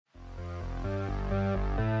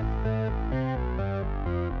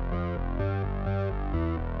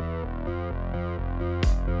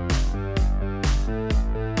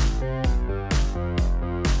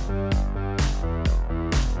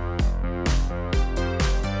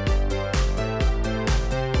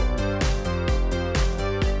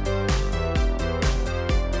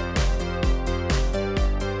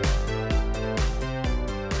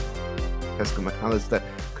Alistair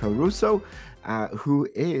Caruso, who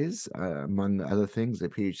is, among other things, a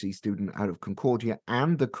PhD student out of Concordia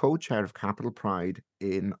and the co-chair of Capital Pride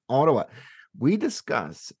in Ottawa. We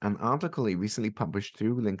discuss an article he recently published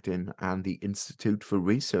through LinkedIn and the Institute for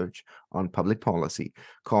Research on Public Policy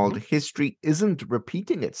called History Isn't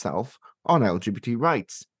Repeating Itself on LGBT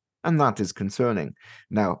Rights. And that is concerning.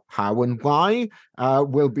 Now, how and why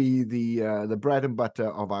will be the bread and butter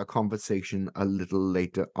of our conversation a little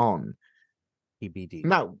later on. TBD.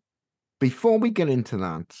 Now, before we get into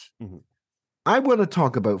that, I want to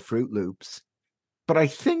talk about Fruit Loops, but I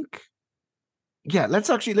think, let's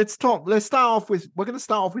start off with, we're going to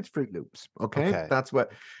start off with Fruit Loops. Okay. That's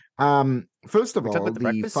what, first of all,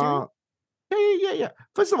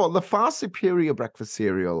 First of all, the far superior breakfast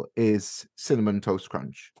cereal is Cinnamon Toast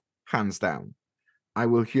Crunch, hands down. I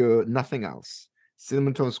will hear nothing else.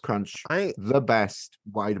 Cinnamon Toast Crunch, the best,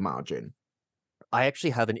 wide margin. I actually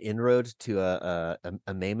have an inroad to a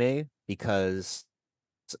meme because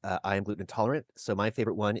I am gluten intolerant. So my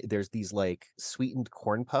favorite one, there's these like sweetened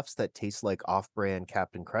corn puffs that taste like off-brand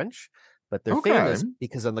Captain Crunch, but they're famous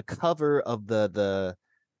because on the cover of the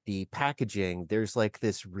packaging, there's like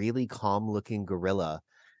this really calm-looking gorilla.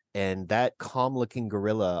 And that calm-looking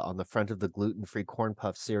gorilla on the front of the gluten-free corn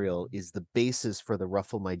puff cereal is the basis for the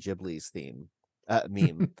Ruffle My Ghiblies theme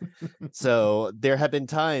meme. So there have been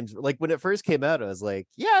times, like when it first came out, I was like,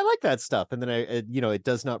 "Yeah, I like that stuff," and then it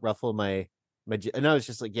does not ruffle my, and I was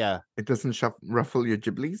just like, "Yeah, it doesn't ruffle your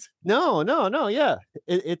Ghiblies." No, yeah.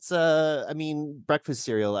 It's breakfast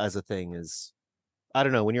cereal as a thing is, I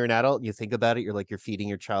don't know. When you're an adult and you think about it, you're like you're feeding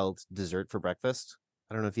your child dessert for breakfast.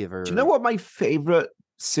 I don't know if you ever. Do you know what my favorite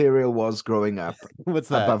cereal was growing up? What's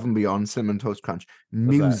that? Above and beyond Cinnamon Toast Crunch,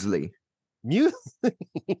 muesli. Muesli.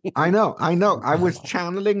 I know. I was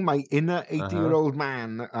channeling my inner 80-year-old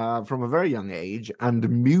man from a very young age, and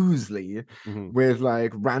muesli with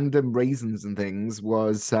like random raisins and things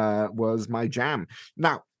was my jam.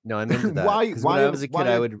 Now, no, I'm into that. Because when I was a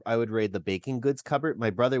kid, I would raid the baking goods cupboard. My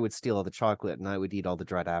brother would steal all the chocolate, and I would eat all the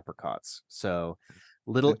dried apricots. So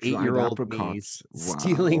little 8-year-old me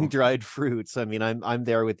stealing dried fruits. I mean, I'm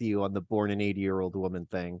there with you on the born an 80-year-old woman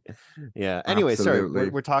thing. Yeah. Anyway, Absolutely. Sorry,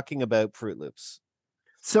 we're talking about Fruit Loops.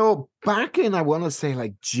 So back in, I want to say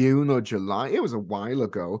like June or July, it was a while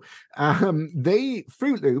ago,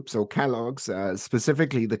 Fruit Loops or Kellogg's,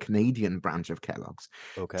 specifically the Canadian branch of Kellogg's,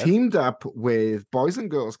 teamed up with Boys and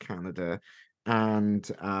Girls Canada and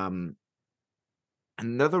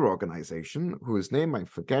another organization whose name I'm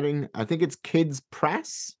forgetting. I think it's Kids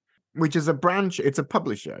Press, which is a branch. It's a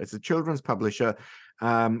publisher. It's a children's publisher.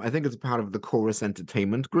 I think it's part of the Chorus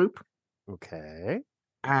Entertainment Group. Okay.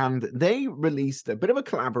 And they released a bit of a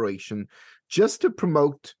collaboration just to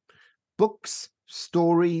promote books,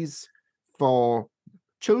 stories for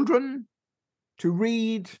children to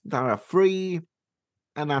read that are free.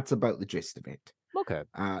 And that's about the gist of it. Okay.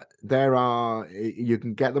 You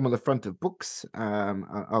can get them on the front of boxes.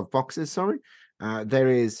 There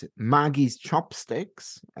is Maggie's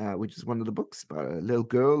Chopsticks, which is one of the books about a little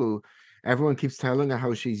girl who everyone keeps telling her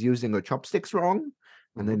how she's using her chopsticks wrong.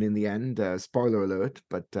 And then in the end, spoiler alert,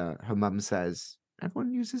 but her mum says,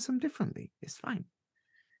 everyone uses them differently. It's fine.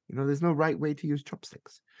 There's no right way to use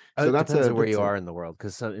chopsticks. So it depends on where you are in the world,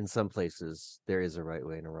 because in some places there is a right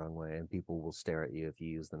way and a wrong way, and people will stare at you if you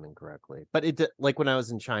use them incorrectly. But like when I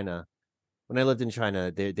was in China, when I lived in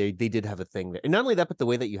China, they did have a thing there. And not only that, but the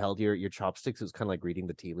way that you held your chopsticks, it was kind of like reading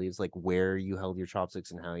the tea leaves, like where you held your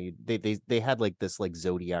chopsticks and how they had like this like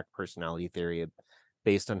zodiac personality theory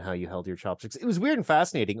based on how you held your chopsticks. It was weird and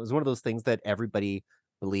fascinating. It was one of those things that everybody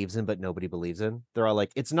believes in, but nobody believes in. They're all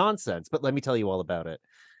like, it's nonsense, but let me tell you all about it.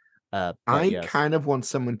 Kind of want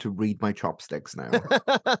someone to read my chopsticks now.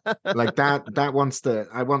 Like I want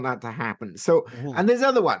that to happen. So, and there's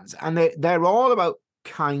other ones, and they're all about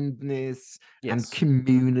kindness and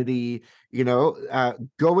community,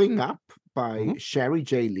 Going Up by Sherry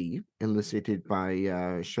J. Lee, illustrated by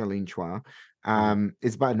Charlene Chua,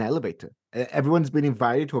 is about an elevator. Everyone's been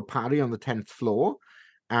invited to a party on the 10th floor,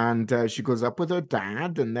 and she goes up with her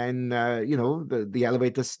dad, and then the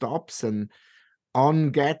elevator stops, and on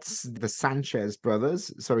gets the Sanchez brothers,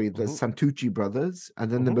 the Santucci brothers,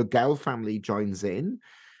 and then the Miguel family joins in,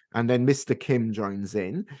 and then Mr. Kim joins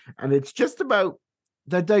in, and it's just about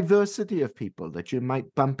the diversity of people that you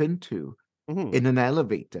might bump into in an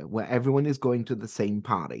elevator where everyone is going to the same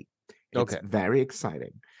party. It's very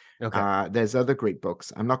exciting. There's other great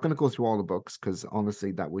books. I'm not going to go through all the books because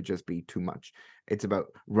honestly, that would just be too much. It's about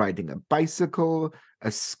riding a bicycle,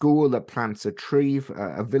 a school that plants a tree,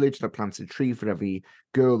 a village that plants a tree for every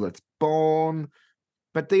girl that's born.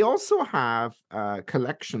 But they also have a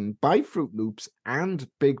collection by Fruit Loops and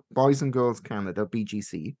Big Boys and Girls Canada,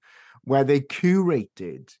 BGC, where they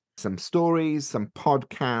curated some stories, some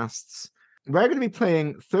podcasts. We're going to be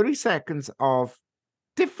playing 30 seconds of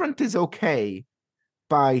Different is Okay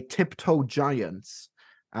by Tiptoe Giants,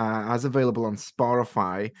 as available on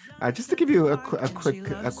Spotify. Just to give you a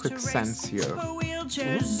quick sense here.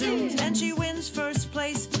 And she wins first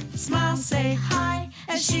place. Smile, say hi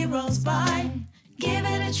as she rolls by. Give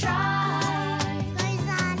it a try.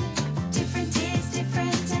 Different is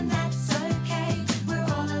different, and that's okay. We're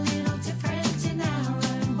all a little different in our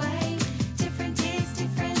own way. Different is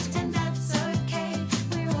different, and that's okay.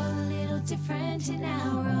 We're all a little different in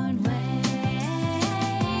our own way.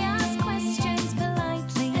 Ask questions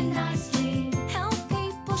politely and nicely. Help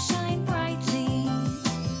people shine brightly.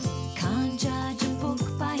 Can't judge a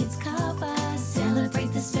book by its cover.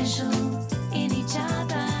 Celebrate the special in each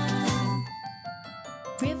other.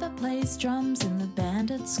 River plays drums in the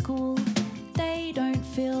band at school. They don't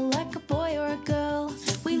feel like a boy or a girl.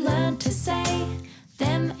 We learn to say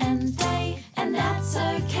them and they, and that's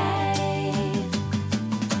okay.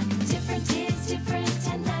 Different is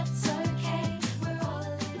different, and that's okay. We're all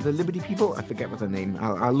a little The Liberty People, I forget what their name,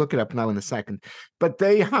 I'll look it up now in a second, but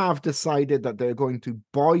they have decided that they're going to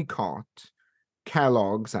boycott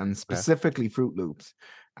Kellogg's and specifically Fruit Loops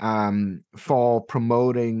for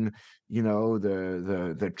promoting, you know,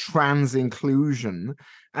 the trans inclusion.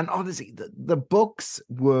 And honestly, the books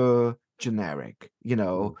were generic, you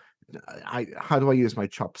know. How do I use my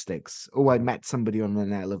chopsticks? Oh, I met somebody on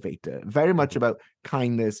an elevator. Very much about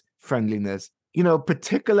kindness, friendliness. You know,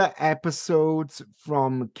 particular episodes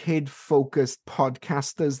from kid-focused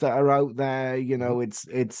podcasters that are out there. You know,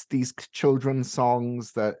 it's these children's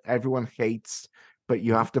songs that everyone hates, but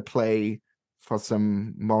you have to play for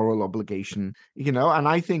some moral obligation. You know, and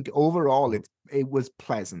I think overall it was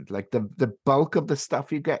pleasant. Like the bulk of the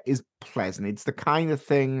stuff you get is pleasant. It's the kind of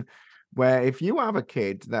thing where if you have a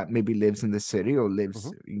kid that maybe lives in the city or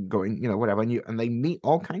lives going, you know, whatever, and they meet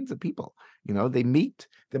all kinds of people, you know, they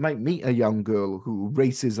might meet a young girl who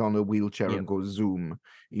races on a wheelchair and goes Zoom,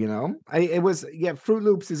 you know. Fruit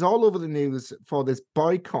Loops is all over the news for this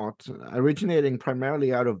boycott originating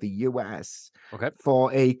primarily out of the US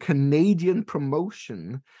for a Canadian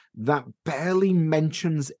promotion that barely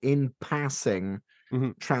mentions in passing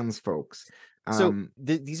trans folks. So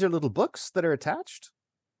these are little books that are attached?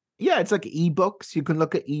 Yeah, it's like ebooks. You can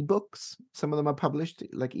look at ebooks. Some of them are published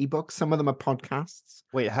like ebooks. Some of them are podcasts.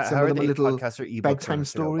 Wait, how Some are of them they are little podcasts or ebooks bedtime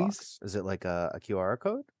stories. Is it like a QR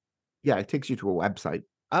code? Yeah, it takes you to a website.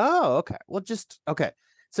 Oh, okay. Well, okay.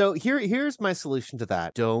 So here's my solution to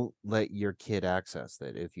that. Don't let your kid access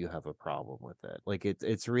that if you have a problem with it. Like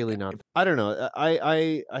it's really not. I don't know.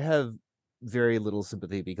 I have very little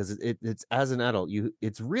sympathy because it's as an adult,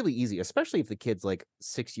 it's really easy, especially if the kid's like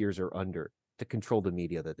 6 years or under, to control the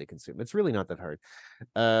media that they consume. It's really not that hard.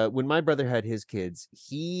 When my brother had his kids,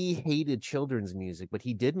 he hated children's music, but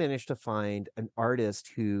he did manage to find an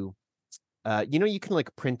artist who, you know, you can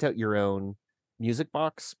like print out your own music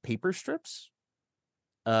box paper strips.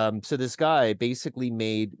 So this guy basically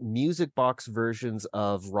made music box versions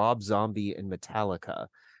of Rob Zombie and Metallica.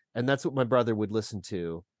 And that's what my brother would listen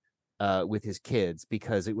to with his kids,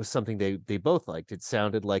 because it was something they both liked. It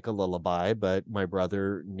sounded like a lullaby, but my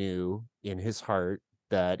brother knew in his heart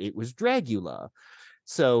that it was Dragula.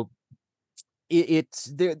 So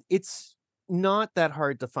it's not that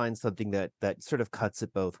hard to find something that sort of cuts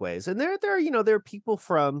it both ways. And there are people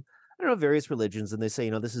from, I don't know, various religions, and they say,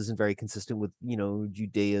 you know, this isn't very consistent with, you know,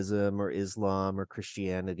 Judaism or Islam or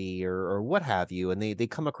Christianity or what have you. And they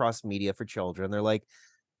come across media for children. They're like,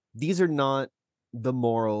 these are not the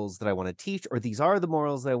morals that I want to teach, or these are the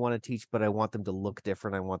morals that I want to teach, but I want them to look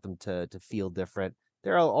different. I want them to feel different.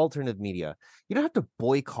 There are alternative media. You don't have to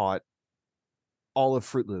boycott all of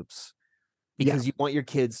Fruit Loops because you want your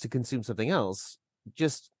kids to consume something else.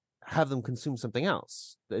 Just have them consume something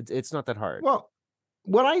else. It's not that hard. Well,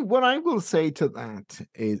 what I will say to that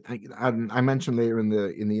is, I mentioned later in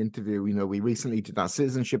the interview, you know, we recently did our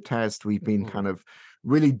citizenship test. We've been kind of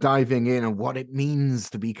really diving in on what it means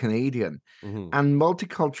to be Canadian, and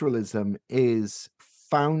multiculturalism is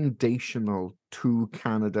foundational to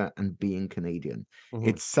Canada and being Canadian.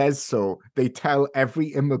 It says so. They tell every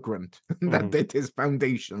immigrant that it is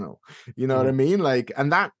foundational. You know what I mean? Like,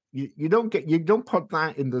 and that you don't put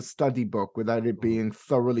that in the study book without it being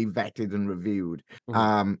thoroughly vetted and reviewed.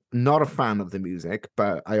 Not a fan of the music,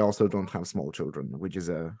 but I also don't have small children, which is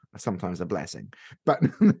sometimes a blessing. But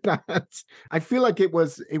I feel like it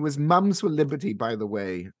was Mums for Liberty, by the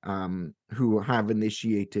way, who have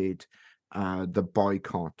initiated the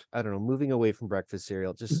boycott. I don't know, moving away from breakfast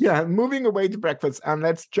cereal. Just moving away to breakfast, and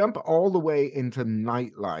let's jump all the way into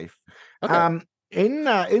nightlife. Okay. In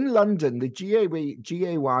London, the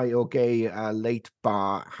GAY or Gay Late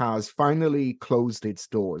Bar has finally closed its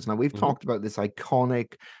doors. Now, we've talked about this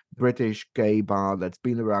iconic British gay bar that's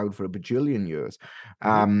been around for a bajillion years.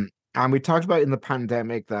 And we talked about in the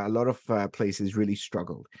pandemic that a lot of places really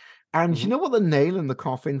struggled. And you know what the nail in the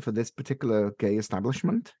coffin for this particular gay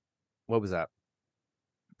establishment? What was that?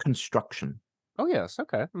 Construction. Oh, yes.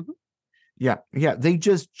 Okay. Yeah. They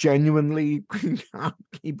just genuinely can't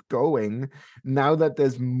keep going now that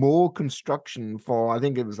there's more construction for, I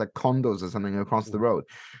think it was like condos or something across the road.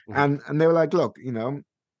 And they were like, look,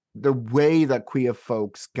 the way that queer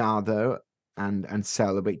folks gather and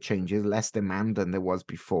celebrate changes, less demand than there was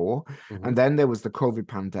before. And then there was the COVID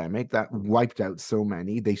pandemic that wiped out so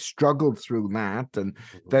many. They struggled through that. And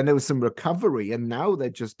then there was some recovery. And now they're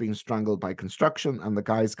just being strangled by construction. And the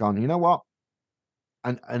guy's gone, you know what?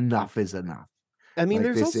 And enough is enough. I mean,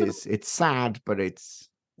 like, it's sad, but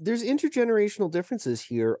there's intergenerational differences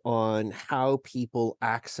here on how people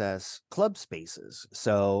access club spaces.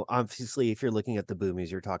 So obviously, if you're looking at the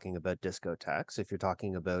boomers, you're talking about discotheques. If you're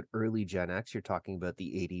talking about early Gen X, you're talking about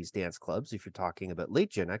the 80s dance clubs. If you're talking about late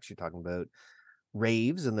Gen X, you're talking about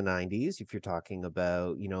raves in the 90s. If you're talking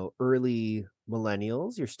about, early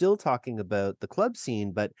millennials, you're still talking about the club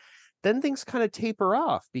scene, but then things kind of taper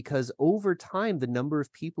off because over time, the number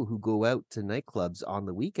of people who go out to nightclubs on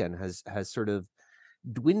the weekend has sort of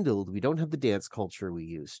dwindled. We don't have the dance culture we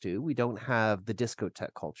used to. We don't have the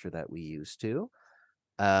discotheque culture that we used to.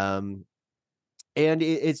 And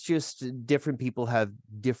it's just different people have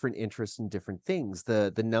different interests in different things.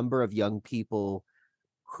 The number of young people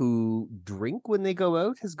who drink when they go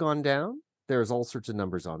out has gone down. There's all sorts of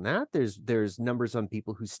numbers on that. There's numbers on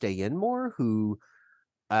people who stay in more, who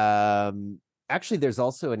actually there's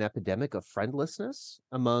also an epidemic of friendlessness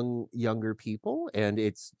among younger people, and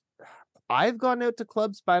I've gone out to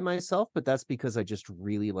clubs by myself, but that's because I just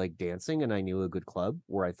really like dancing and I knew a good club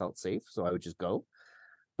where I felt safe, so I would just go.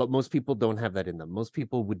 But most people don't have that in them. Most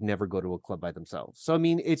people would never go to a club by themselves. So I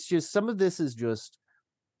mean, it's just some of this is just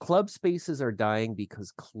club spaces are dying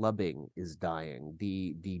because clubbing is dying.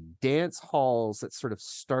 The dance halls that sort of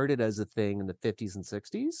started as a thing in the 50s and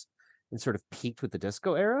 60s and sort of peaked with the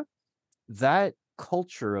disco era, that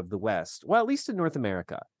culture of the West, well, at least in North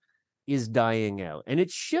America, is dying out. And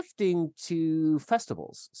it's shifting to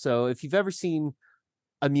festivals. So if you've ever seen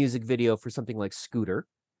a music video for something like Scooter,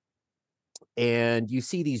 and you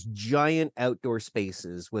see these giant outdoor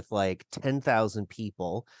spaces with like 10,000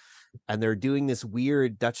 people, and they're doing this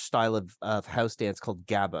weird Dutch style of house dance called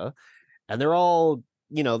Gabba, and they're all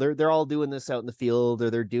they're all doing this out in the field, or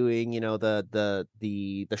they're doing the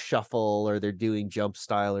shuffle, or they're doing jump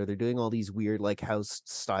style, or they're doing all these weird like house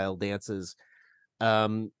style dances.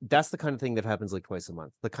 That's the kind of thing that happens like twice a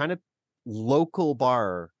month. The kind of local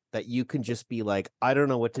bar that you can just be like, I don't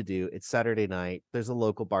know what to do. It's Saturday night. There's a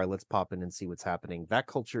local bar. Let's pop in and see what's happening. That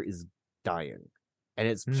culture is dying, and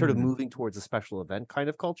it's sort of moving towards a special event kind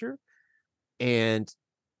of culture. And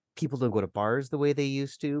people don't go to bars the way they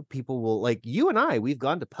used to. People will, like you and I, we've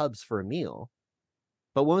gone to pubs for a meal.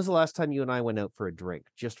 But when was the last time you and I went out for a drink,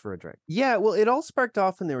 just for a drink? Yeah, well, it all sparked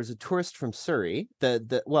off when there was a tourist from Surrey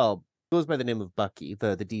well, goes by the name of Bucky.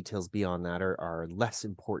 The details beyond that are less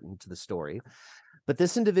important to the story. But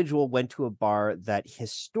this individual went to a bar that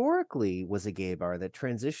historically was a gay bar that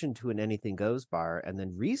transitioned to an anything goes bar, and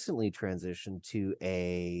then recently transitioned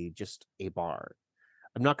to just a bar.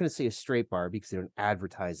 I'm not going to say a straight bar because they don't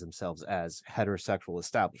advertise themselves as heterosexual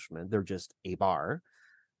establishment. They're just a bar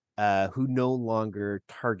who no longer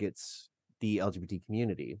targets the LGBT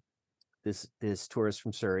community. This tourist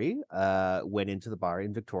from Surrey went into the bar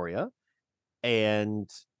in Victoria and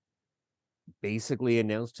basically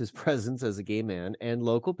announced his presence as a gay man, and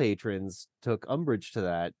local patrons took umbrage to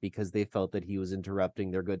that because they felt that he was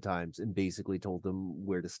interrupting their good times and basically told them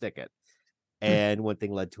where to stick it. And one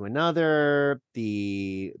thing led to another.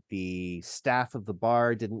 The staff of the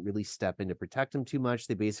bar didn't really step in to protect him too much.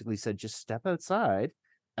 They basically said, just step outside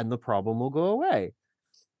and the problem will go away.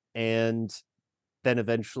 And then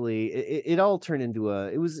eventually it all turned into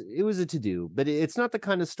it was a to-do, but it's not the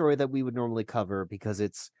kind of story that we would normally cover because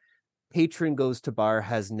it's patron goes to bar,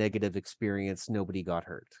 has negative experience, nobody got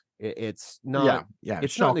hurt. It's not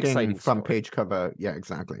it's shocking, not an exciting front story. page cover. Yeah,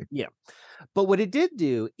 exactly. Yeah. But what it did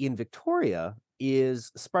do in Victoria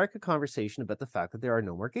is spark a conversation about the fact that there are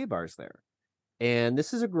no more gay bars there. And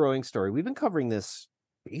this is a growing story. We've been covering this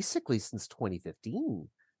basically since 2015.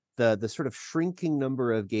 The sort of shrinking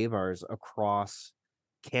number of gay bars across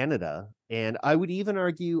Canada, and I would even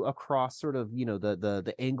argue across sort of, you know,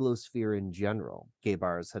 the Anglosphere in general, gay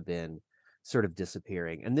bars have been sort of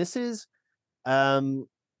disappearing. And this is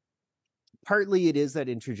partly it is that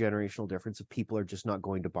intergenerational difference of people are just not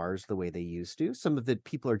going to bars the way they used to. Some of the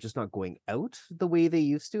people are just not going out the way they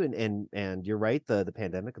used to. And you're right, the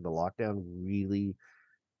pandemic and the lockdown really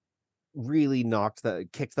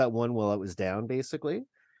kicked that one while it was down, basically.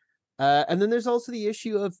 And then there's also the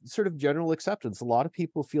issue of sort of general acceptance. A lot of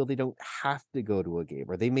people feel they don't have to go to a gay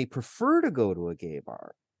bar. They may prefer to go to a gay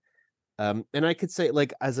bar. And I could say,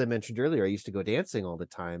 like, as I mentioned earlier, I used to go dancing all the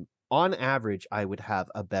time. On average, I would have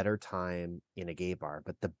a better time in a gay bar,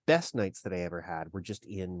 but the best nights that I ever had were just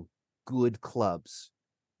in good clubs.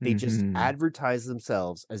 They just advertise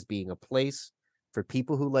themselves as being a place for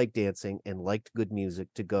people who like dancing and liked good music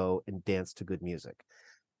to go and dance to good music.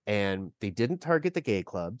 And they didn't target the gay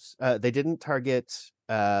clubs. They didn't target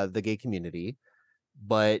the gay community,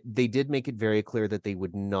 but they did make it very clear that they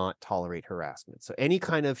would not tolerate harassment. So any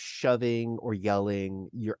kind of shoving or yelling,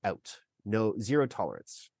 you're out. No, zero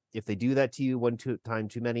tolerance. If they do that to you time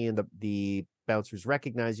too many and the bouncers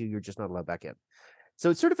recognize you, you're just not allowed back in. So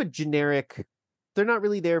it's sort of a generic, they're not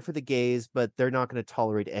really there for the gays, but they're not going to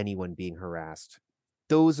tolerate anyone being harassed.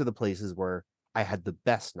 Those are the places where I had the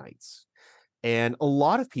best nights. And a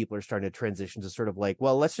lot of people are starting to transition to sort of like,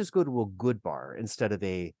 well, let's just go to a good bar instead of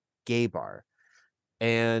a gay bar.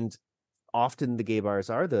 And often the gay bars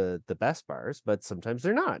are the best bars, but sometimes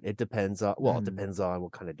they're not. It depends on, it depends on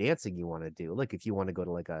what kind of dancing you want to do. Like if you want to go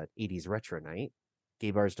to like a 80s retro night,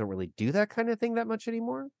 gay bars don't really do that kind of thing that much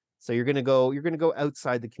anymore. So you're going to go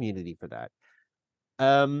outside the community for that.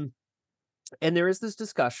 And there is this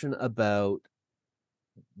discussion about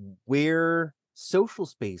where social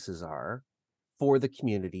spaces are for the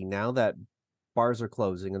community now that bars are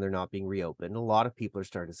closing and they're not being reopened. A lot of people are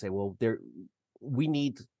starting to say, well, we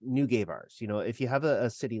need new gay bars. You know, if you have a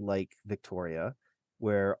city like Victoria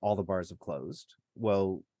where all the bars have closed,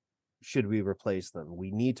 well, should we replace them? We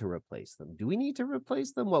need to replace them. Do we need to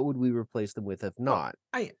replace them? What would we replace them with if not?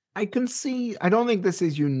 I can see, I don't think this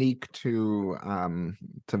is unique to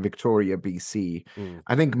Victoria, BC.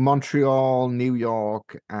 I think Montreal, New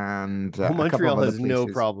York, and Montreal has no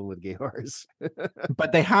problem with gay bars.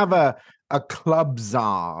 But they have a club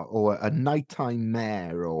czar or a nighttime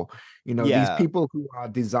mayor, or these people who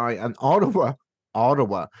are and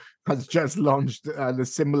Ottawa has just launched the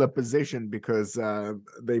similar position because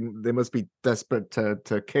they must be desperate to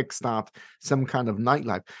kickstart some kind of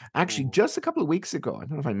nightlife. Actually, just a couple of weeks ago, I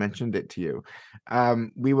don't know if I mentioned it to you,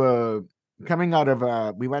 we were coming out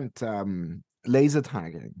of we went laser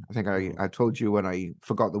tagging. I think I told you when I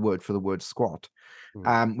forgot the word for the word squat.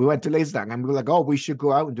 We went to laser tag and we were like, oh, we should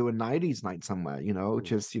go out and do a 90s night somewhere,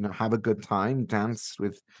 just have a good time, dance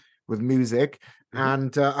with music.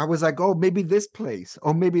 And I was like, oh, maybe this place,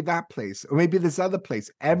 or maybe that place, or maybe this other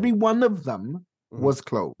place. Every one of them was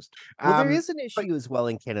closed. Well, there is an issue as well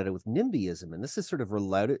in Canada with NIMBYism, and this is sort of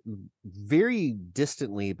related very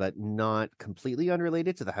distantly, but not completely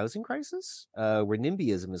unrelated to the housing crisis, where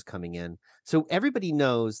NIMBYism is coming in. So everybody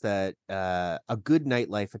knows that a good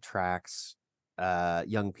nightlife attracts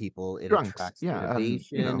young people. It attracts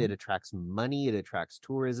innovation. It attracts money. It attracts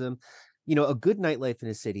tourism. A good nightlife in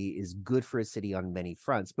a city is good for a city on many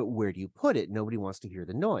fronts, but where do you put it? Nobody wants to hear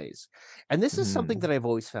the noise. And this is something that I've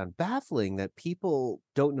always found baffling, that people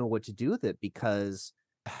don't know what to do with it, because,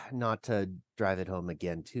 not to drive it home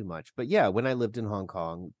again too much, but yeah, when I lived in Hong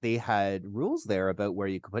Kong, they had rules there about where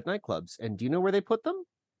you could put nightclubs. And do you know where they put them?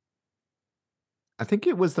 I think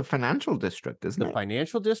it was the financial district, isn't it? The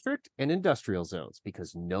financial district and industrial zones,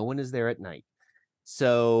 because no one is there at night.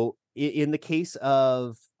 So in the case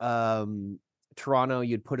of Toronto,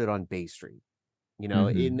 you'd put it on Bay Street.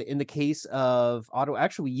 In the case of Ottawa,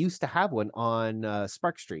 actually, we used to have one on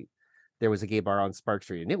Spark Street. There was a gay bar on Spark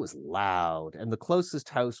Street, and it was loud. And the closest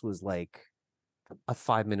house was like a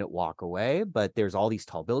 5-minute walk away, but there's all these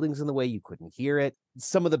tall buildings in the way, you couldn't hear it.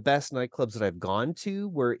 Some of the best nightclubs that I've gone to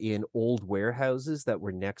were in old warehouses that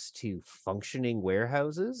were next to functioning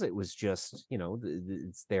warehouses. It was just,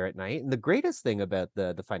 it's there at night. And the greatest thing about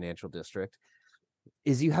the financial district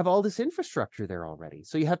is you have all this infrastructure there already.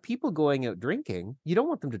 So you have people going out drinking. You don't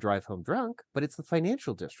want them to drive home drunk, but it's the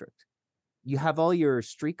financial district. You have all your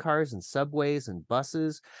streetcars and subways and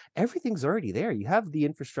buses. Everything's already there. You have the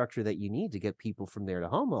infrastructure that you need to get people from there to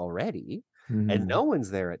home already. And no one's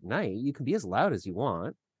there at night. You can be as loud as you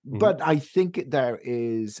want. But I think there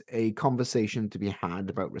is a conversation to be had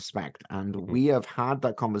about respect. And we have had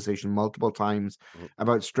that conversation multiple times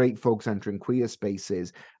about straight folks entering queer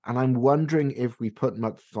spaces. And I'm wondering if we put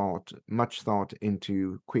much thought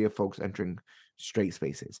into queer folks entering straight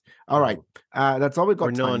spaces. All right. That's all we've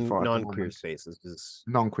got time for. Non-queer spaces.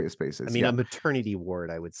 Non-queer spaces. I mean, a maternity ward,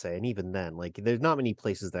 I would say. And even then, like, there's not many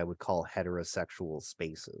places that I would call heterosexual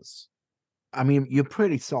spaces. I mean, you're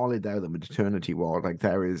pretty solid there, the maternity ward. Like,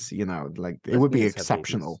 there is, it would be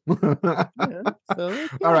exceptional.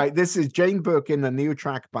 All right, this is Jane Birkin, a new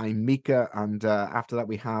track by Mika. And after that,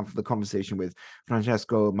 we have the conversation with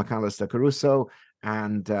Francesco McAllister Caruso.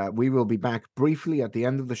 And we will be back briefly at the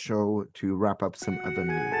end of the show to wrap up some other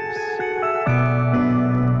news.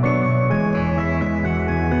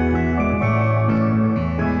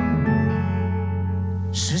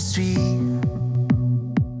 Je suis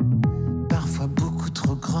parfois beaucoup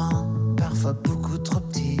trop grand, parfois beaucoup trop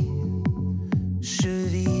petit. Je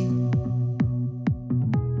vis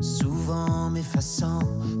souvent m'effaçant,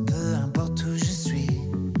 peu importe où je suis.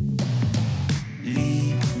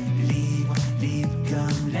 Libre, libre, libre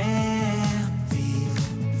comme l'air. Vivre,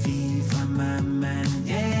 vivre à ma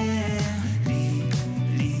manière. Libre,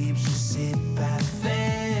 libre, je sais pas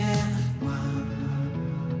faire. Moi,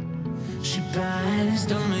 je suis pas à l'aise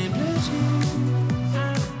dans mes blue jeans.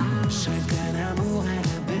 Je rêve d'un amour à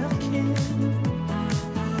la Birkin.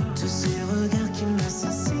 Tous ces regards qui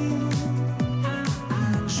m'assassinent.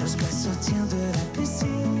 J'ose pas sortir de la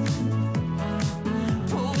piscine.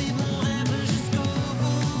 Pour vivre mon rêve jusqu'au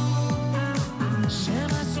bout.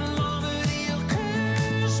 J'aimerais seulement me dire que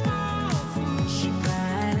je m'en fous. Je suis pas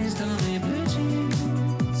à l'aise dans mes blue jeans.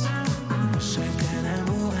 Je rêve d'un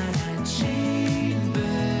amour à la Jane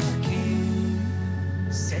Birkin.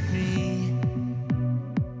 Cette nuit,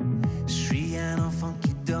 je suis un enfant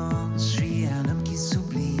qui danse, je suis un homme qui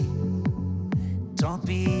s'oublie. Tant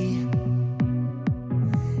pis,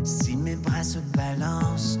 si mes bras se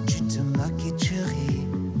balancent, tu te moques et tu ris.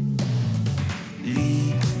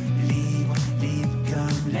 Libre, libre, libre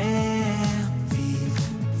comme l'air. Vivre,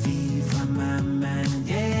 vivre à ma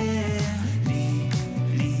manière. Libre,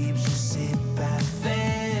 libre, je sais pas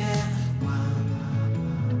faire. Moi,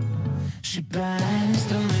 je suis pas à l'aise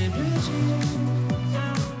dans mes blue jeans.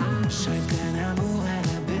 Je rêve d'un amour à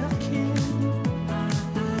la Birkin.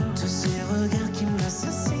 Tous ces regards qui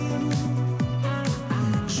m'assassinent.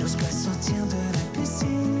 J'ose pas sortir de la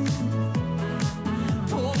piscine.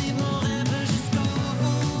 Pour vivre mon rêve jusqu'au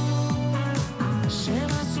bout.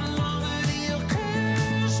 J'aimerais seulement me dire que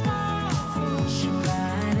je m'en fous. Je suis pas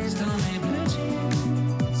à l'aise dans mes blue jeans.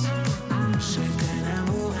 Je rêve d'un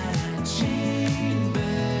amour à la Jane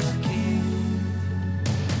Birkin.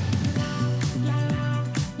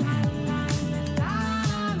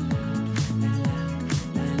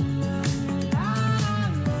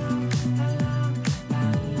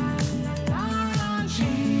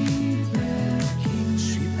 Jane Birkin. Je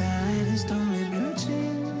suis pas à l'aise dans mes blue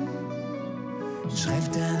jeans. Je rêve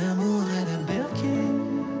d'un amour à la Birkin.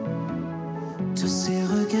 Tous ces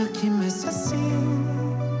regards qui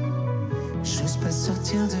m'assassinent. J'ose pas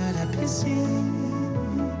sortir de la piscine.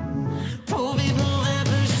 Pour vivre mon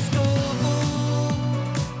rêve jusqu'au bout.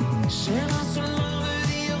 J'aimerais seulement me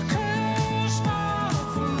dire que je m'en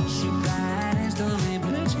fous. Je suis pas à l'aise dans mes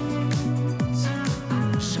blue jeans.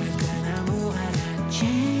 Je rêve d'un amour à la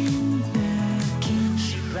Jane Birkin. Je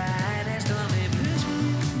suis pas à l'aise dans mes blue jeans.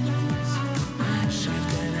 Je rêve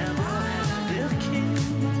d'un amour à la Birkin.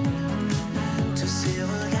 Tous ces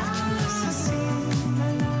regards qui m'assassinent.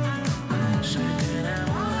 Je rêve d'un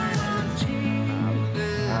amour à la Jane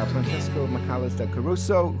Birkin. Francesco McAllister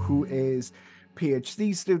Caruso, who is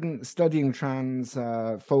PhD student studying trans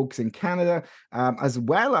folks in Canada, as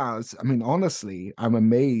well as, I mean, honestly, I'm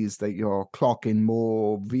amazed that you're clocking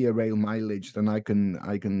more Via Rail mileage than I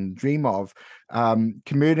can dream of.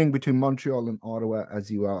 Commuting between Montreal and Ottawa, as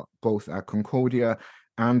you are both at Concordia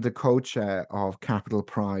and the co-chair of Capital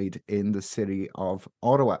Pride in the city of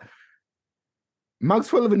Ottawa.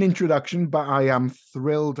 Mouthful of an introduction, but I am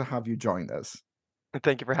thrilled to have you join us.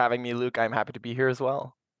 Thank you for having me, Luke. I'm happy to be here as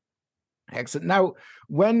well. Excellent. Now,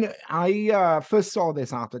 when I first saw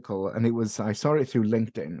this article, and I saw it through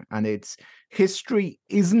LinkedIn, and it's history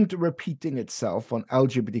isn't repeating itself on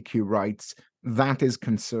LGBTQ rights. That is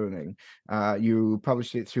concerning. You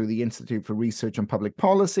published it through the Institute for Research on Public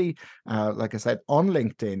Policy, like I said, on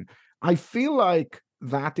LinkedIn. I feel like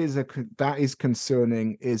that is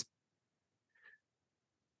concerning.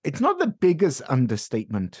 It's not the biggest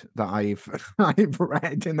understatement that I've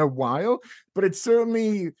read in a while, but it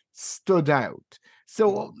certainly stood out.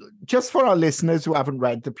 So just for our listeners who haven't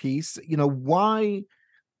read the piece, why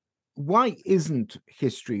why isn't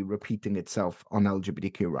history repeating itself on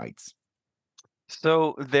LGBTQ rights?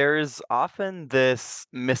 So there's often this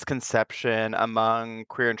misconception among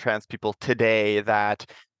queer and trans people today that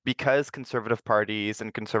because conservative parties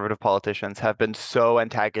and conservative politicians have been so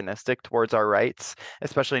antagonistic towards our rights,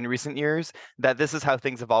 especially in recent years, that this is how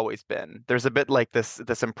things have always been. There's a bit like this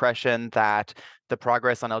impression that the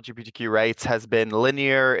progress on LGBTQ rights has been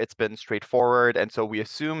linear, it's been straightforward, and so we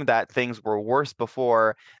assume that things were worse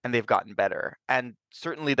before and they've gotten better. And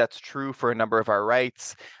certainly that's true for a number of our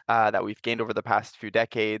rights that we've gained over the past few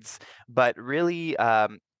decades. But really,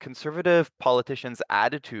 conservative politicians'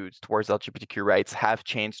 attitudes towards LGBTQ rights have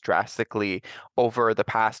changed drastically over the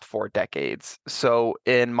past 4 decades. So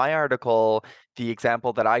in my article, the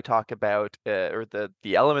example that I talk about, or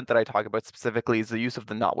the element that I talk about specifically, is the use of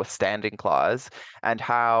the notwithstanding clause, and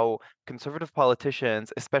how conservative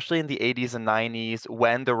politicians, especially in the 80s and 90s,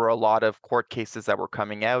 when there were a lot of court cases that were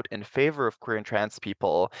coming out in favor of queer and trans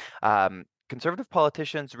people, conservative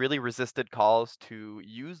politicians really resisted calls to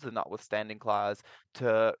use the notwithstanding clause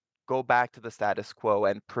to go back to the status quo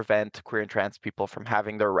and prevent queer and trans people from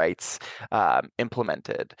having their rights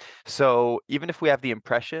implemented. So even if we have the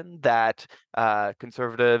impression that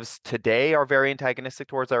conservatives today are very antagonistic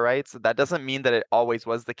towards our rights, that doesn't mean that it always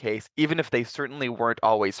was the case. Even if they certainly weren't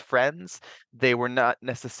always friends, they were not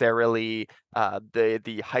necessarily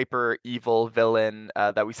the hyper evil villain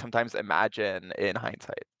that we sometimes imagine in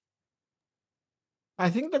hindsight. I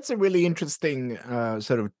think that's a really interesting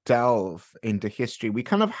sort of delve into history. We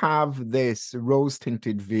kind of have this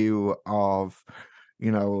rose-tinted view of,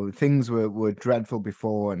 things were dreadful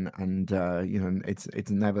before, and it's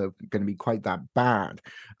never going to be quite that bad.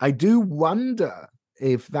 I do wonder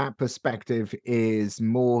if that perspective is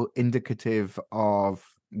more indicative of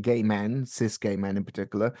gay men, cis gay men in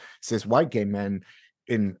particular, cis white gay men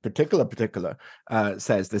in particular,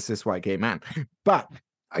 says the cis white gay man, but.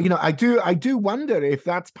 I do wonder if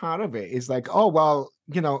that's part of it. Is like, oh, well,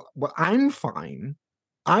 I'm fine.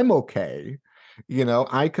 I'm okay.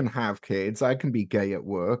 I can have kids. I can be gay at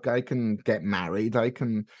work. I can get married. I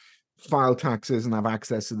can file taxes and have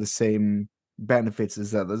access to the same benefits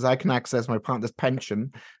as others. I can access my partner's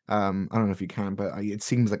pension. I don't know if you can, but it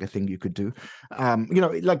seems like a thing you could do.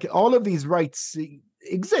 Like all of these rights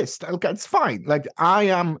exist. Okay, it's fine. Like I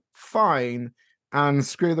am fine. And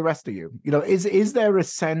screw the rest of you. Is there a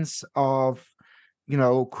sense of,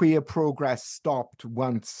 queer progress stopped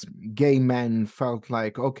once gay men felt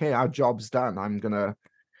like, okay, our job's done. I'm gonna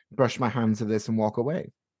brush my hands of this and walk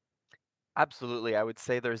away? Absolutely. I would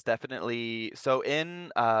say there's definitely so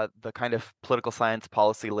in the kind of political science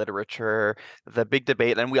policy literature, the big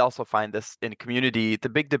debate, and we also find this in community, the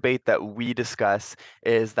big debate that we discuss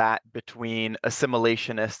is that between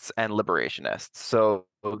assimilationists and liberationists. So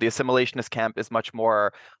the assimilationist camp is much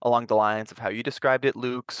more along the lines of how you described it,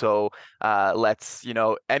 Luke. So let's,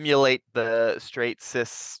 emulate the straight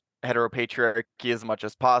cis heteropatriarchy as much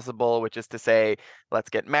as possible, which is to say,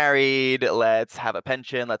 let's get married, let's have a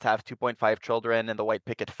pension, let's have 2.5 children and the white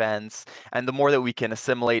picket fence. And the more that we can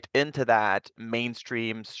assimilate into that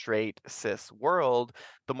mainstream straight cis world,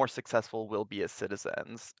 the more successful we'll be as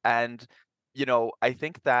citizens. And, I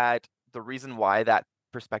think that the reason why that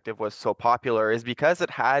perspective was so popular is because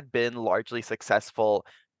it had been largely successful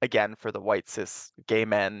again for the white cis gay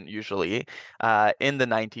men usually in the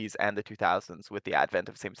 90s and the 2000s with the advent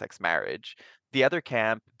of same-sex marriage. The other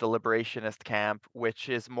camp, the liberationist camp, which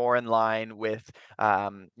is more in line with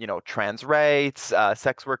trans rights,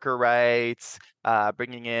 sex worker rights,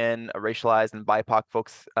 bringing in racialized and BIPOC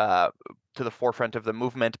folks to the forefront of the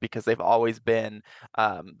movement because they've always been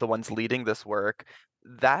the ones leading this work.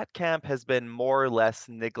 That camp has been more or less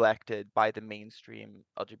neglected by the mainstream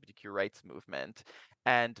LGBTQ rights movement.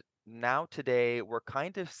 And now today, we're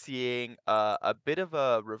kind of seeing a bit of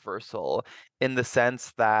a reversal in the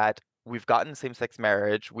sense that we've gotten same-sex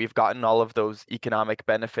marriage, we've gotten all of those economic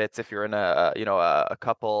benefits if you're in a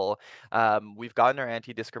couple, we've gotten our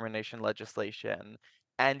anti-discrimination legislation,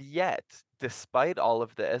 and yet, despite all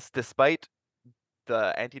of this, despite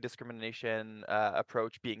the anti-discrimination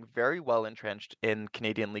approach being very well entrenched in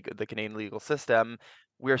the Canadian legal system,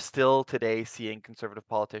 we're still today seeing conservative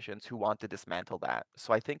politicians who want to dismantle that.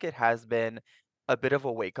 So I think it has been a bit of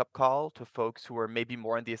a wake-up call to folks who are maybe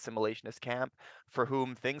more in the assimilationist camp, for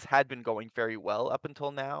whom things had been going very well up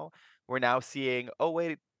until now. We're now seeing, oh,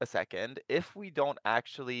 wait a second, if we don't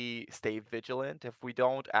actually stay vigilant, if we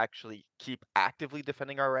don't actually keep actively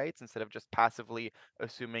defending our rights instead of just passively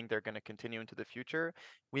assuming they're going to continue into the future,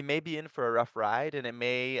 we may be in for a rough ride, and it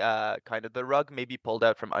may the rug may be pulled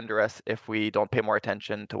out from under us if we don't pay more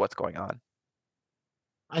attention to what's going on.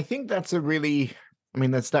 I think that's a really I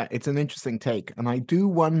mean, it's an interesting take. And I do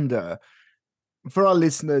wonder, for our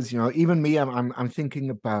listeners, even me, I'm thinking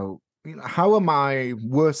about, how am I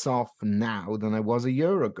worse off now than I was a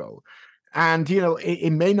year ago? And,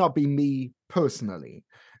 it may not be me personally,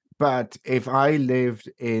 but if I lived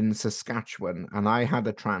in Saskatchewan and I had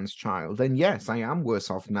a trans child, then yes, I am worse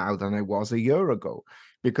off now than I was a year ago.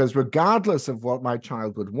 Because regardless of what my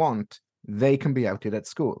child would want, they can be outed at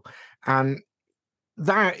school. And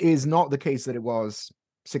that is not the case that it was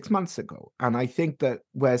 6 months ago. And I think that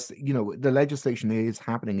the legislation is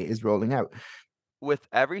happening, it is rolling out. With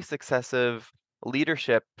every successive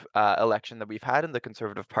leadership election that we've had in the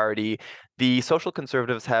Conservative Party, the social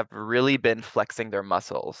conservatives have really been flexing their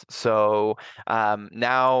muscles. So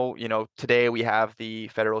now, today we have the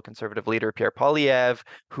federal conservative leader, Pierre Poilievre,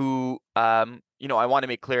 who I want to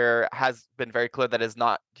make clear, has been very clear that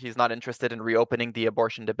he's not interested in reopening the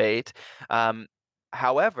abortion debate.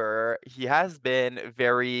 However, he has been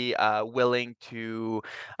very willing to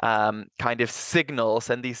kind of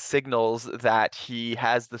send these signals that he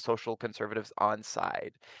has the social conservatives on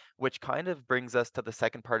side, which kind of brings us to the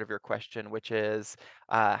second part of your question, which is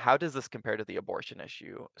how does this compare to the abortion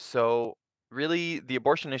issue? So really, the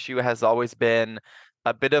abortion issue has always been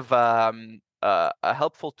a bit of a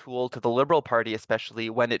helpful tool to the Liberal Party,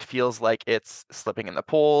 especially when it feels like it's slipping in the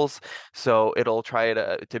polls. So it'll try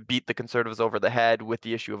to beat the Conservatives over the head with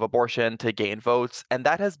the issue of abortion to gain votes. And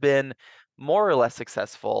that has been more or less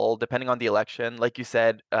successful, depending on the election. Like you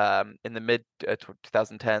said, in the mid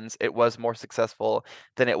 2010s, it was more successful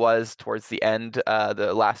than it was towards the end,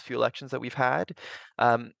 the last few elections that we've had.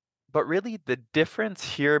 But really, the difference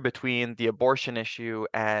here between the abortion issue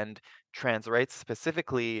and trans rights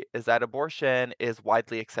specifically is that abortion is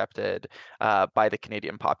widely accepted by the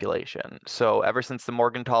Canadian population. So ever since the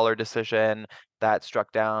Morgentaler decision that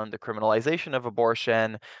struck down the criminalization of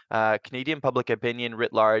abortion, Canadian public opinion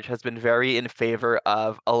writ large has been very in favor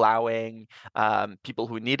of allowing people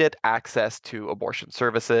who need it access to abortion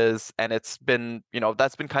services. And it's been,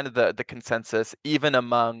 that's been kind of the consensus, even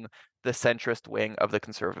among the centrist wing of the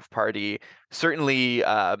Conservative Party. Certainly,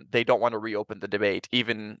 they don't want to reopen the debate,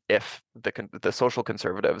 even if the social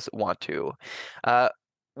conservatives want to.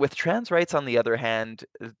 With trans rights, on the other hand,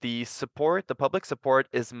 the public support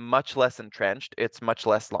is much less entrenched. It's much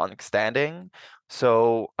less long-standing.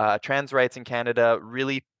 So trans rights in Canada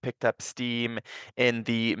really picked up steam in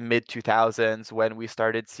the mid-2000s when we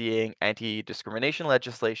started seeing anti-discrimination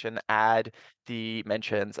legislation add the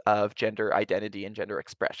mentions of gender identity and gender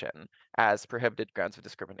expression as prohibited grounds of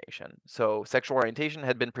discrimination. So sexual orientation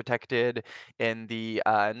had been protected in the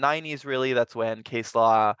 90s, really. That's when case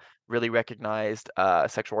law really recognized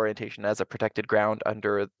sexual orientation as a protected ground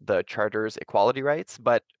under the Charter's equality rights,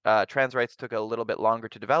 but trans rights took a little bit longer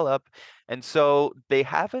to develop. And so they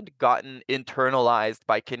haven't gotten internalized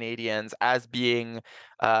by Canadians as being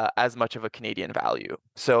as much of a Canadian value.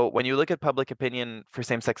 So when you look at public opinion for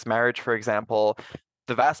same-sex marriage, for example,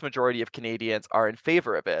 the vast majority of Canadians are in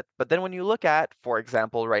favor of it. But then when you look at, for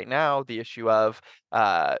example, right now, the issue of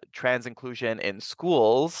trans inclusion in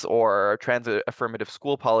schools or trans affirmative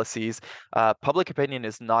school policies, public opinion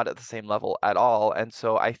is not at the same level at all. And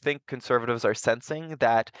so I think conservatives are sensing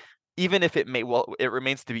that even if it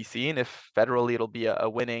remains to be seen if federally it'll be a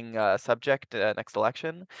winning subject next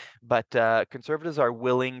election, but conservatives are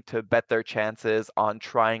willing to bet their chances on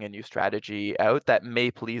trying a new strategy out that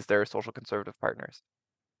may please their social conservative partners.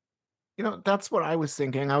 That's what I was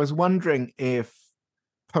thinking. I was wondering if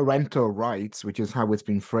parental rights, which is how it's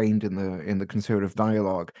been framed in the conservative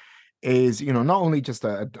dialogue, is, not only just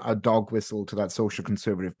a dog whistle to that social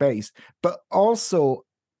conservative base, but also,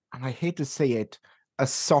 and I hate to say it, a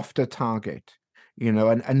softer target,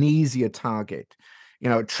 an easier target.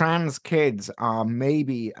 Trans kids are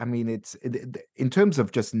maybe, it's in terms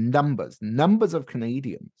of just numbers of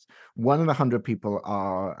Canadians, 1 in 100 people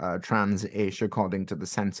are trans-ish according to the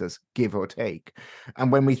census, give or take.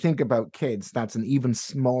 And when we think about kids, that's an even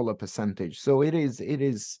smaller percentage. So it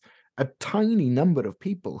is a tiny number of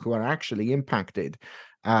people who are actually impacted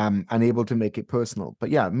and able to make it personal. But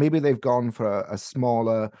yeah, maybe they've gone for a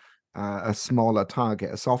smaller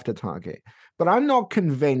target, a softer target. But I'm not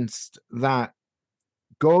convinced that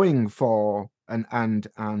going for and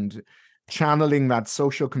channeling that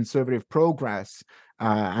social conservative progress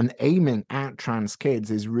and aiming at trans kids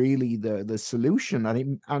is really the solution.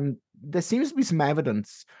 And there seems to be some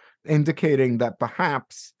evidence indicating that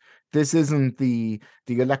perhaps This isn't the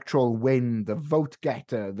electoral win, the vote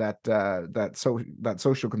getter that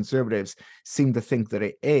social conservatives seem to think that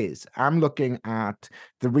it is. I'm looking at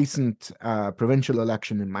the recent provincial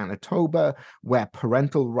election in Manitoba, where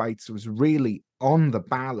parental rights was really on the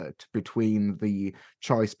ballot between the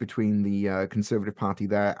choice between the Conservative Party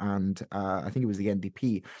there and I think it was the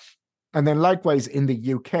NDP. And then likewise in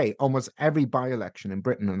the UK, almost every by-election in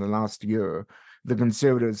Britain in the last year, the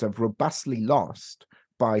Conservatives have robustly lost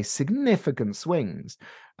by significant swings.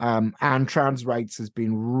 And trans rights has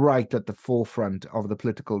been right at the forefront of the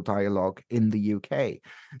political dialogue in the UK.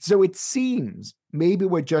 So it seems maybe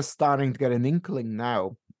we're just starting to get an inkling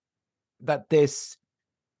now that this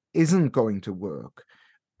isn't going to work.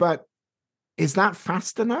 But is that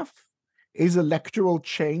fast enough? Is electoral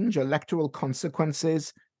change, electoral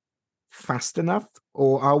consequences fast enough,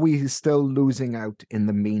 or are we still losing out in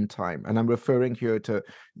the meantime? And I'm referring here to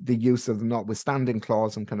the use of the notwithstanding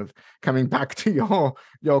clause and kind of coming back to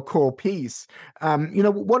your core piece.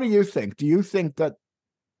 What do you think? Do you think that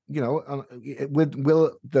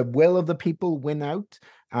will the will of the people win out,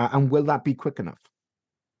 and will that be quick enough?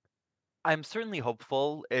 I'm certainly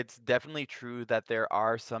hopeful. It's definitely true that there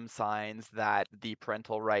are some signs that the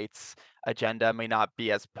parental rights agenda may not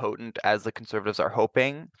be as potent as the Conservatives are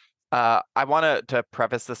hoping. I want to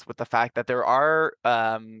preface this with the fact that there are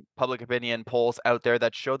public opinion polls out there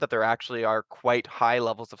that show that there actually are quite high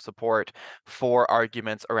levels of support for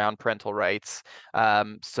arguments around parental rights.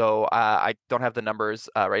 So I don't have the numbers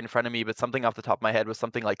right in front of me, but something off the top of my head was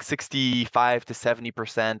something like 65 to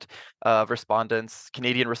 70% of respondents,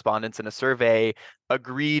 Canadian respondents in a survey,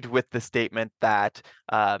 agreed with the statement that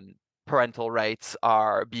parental rights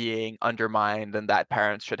are being undermined and that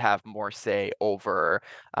parents should have more say over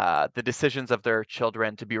the decisions of their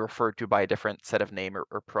children to be referred to by a different set of name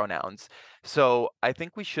or pronouns. So I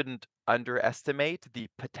think we shouldn't underestimate the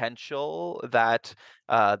potential that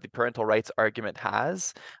the parental rights argument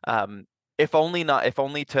has. If only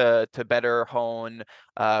to better hone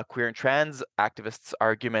queer and trans activists'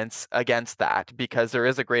 arguments against that, because there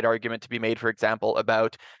is a great argument to be made, for example,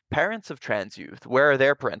 about parents of trans youth. Where are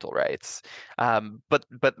their parental rights?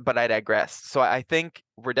 But I digress. So I think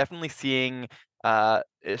we're definitely seeing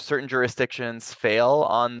certain jurisdictions fail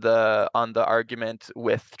on the argument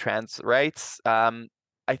with trans rights.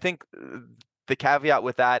 I think the caveat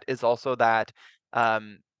with that is also that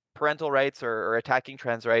parental rights or attacking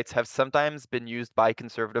trans rights have sometimes been used by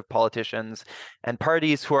conservative politicians and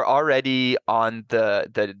parties who are already on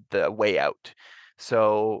the way out.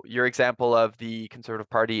 So your example of the Conservative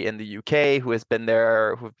Party in the UK, who has been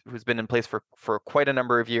there, who's been in place for quite a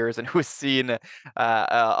number of years, and who's seen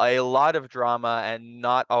a lot of drama and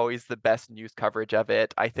not always the best news coverage of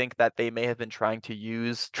it. I think that they may have been trying to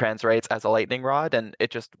use trans rights as a lightning rod, and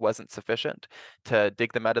it just wasn't sufficient to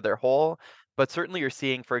dig them out of their hole. But certainly you're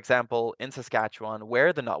seeing, for example, in Saskatchewan,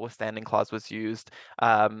 where the notwithstanding clause was used,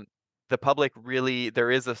 the public really,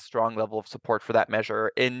 there is a strong level of support for that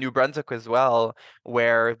measure. In New Brunswick as well,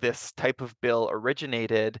 where this type of bill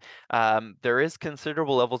originated, there is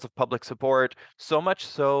considerable levels of public support, so much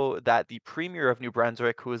so that the Premier of New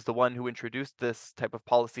Brunswick, who is the one who introduced this type of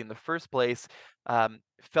policy in the first place,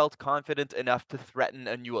 felt confident enough to threaten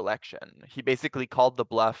a new election. He basically called the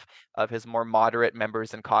bluff of his more moderate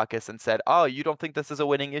members in caucus and said, "Oh, you don't think this is a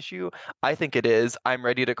winning issue? I think it is. I'm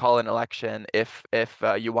ready to call an election if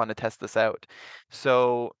you want to test this out."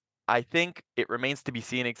 So I think it remains to be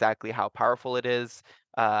seen exactly how powerful it is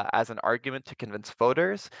as an argument to convince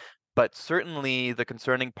voters. But certainly the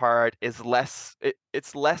concerning part is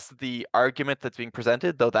it's less the argument that's being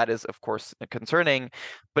presented, though that is, of course, concerning,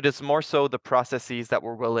 but it's more so the processes that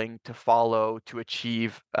we're willing to follow to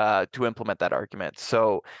achieve, to implement that argument.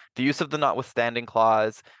 So the use of the notwithstanding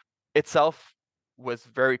clause itself was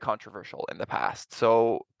very controversial in the past.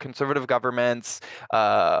 So conservative governments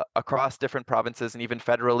across different provinces and even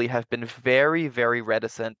federally have been very, very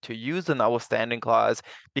reticent to use the notwithstanding clause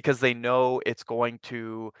because they know it's going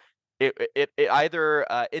to it either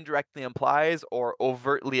indirectly implies or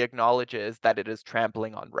overtly acknowledges that it is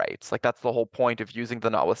trampling on rights. Like that's the whole point of using the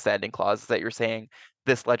notwithstanding clause, is that you're saying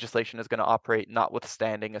this legislation is going to operate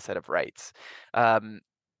notwithstanding a set of rights.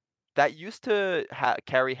 That used to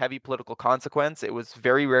carry heavy political consequence. It was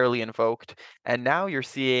very rarely invoked. And now you're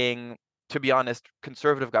seeing, to be honest,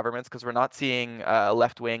 conservative governments, because we're not seeing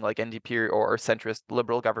left-wing like NDP or centrist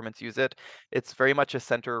liberal governments use it. It's very much a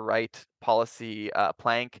center-right policy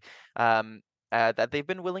plank that they've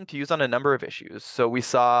been willing to use on a number of issues. So we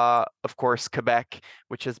saw, of course, Quebec,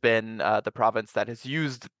 which has been the province that has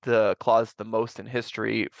used the clause the most in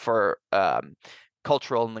history for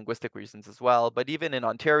cultural and linguistic reasons as well. But even in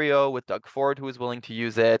Ontario with Doug Ford, who was willing to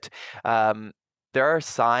use it, there are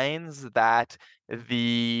signs that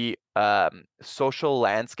the social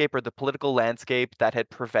landscape or the political landscape that had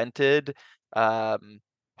prevented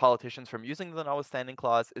politicians from using the notwithstanding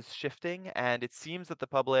clause is shifting, and it seems that the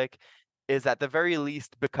public is at the very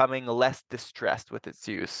least becoming less distressed with its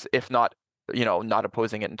use, if not not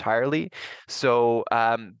opposing it entirely. So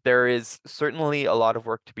there is certainly a lot of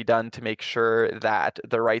work to be done to make sure that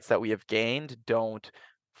the rights that we have gained don't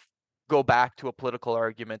go back to a political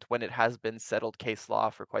argument when it has been settled case law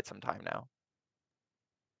for quite some time now.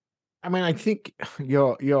 I mean, I think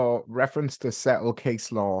your reference to settled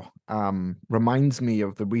case law reminds me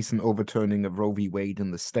of the recent overturning of Roe v. Wade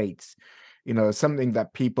in the States. Something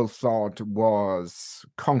that people thought was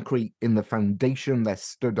concrete in the foundation they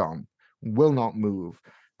stood on, will not move,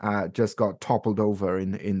 just got toppled over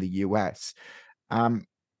in the US.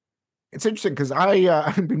 It's interesting because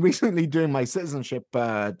I've been recently doing my citizenship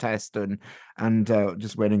test and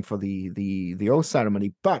just waiting for the oath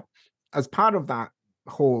ceremony. But as part of that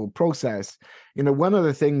whole process, one of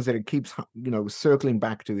the things that it keeps circling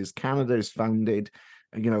back to is Canada is founded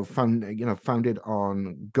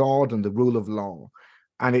on God and the rule of law.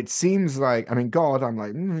 And it seems like, I mean, God, I'm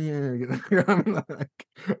like,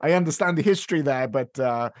 I understand the history there, but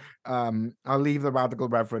I'll leave the radical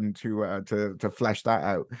reverend to flesh that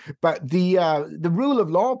out. But the rule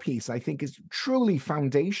of law piece, I think, is truly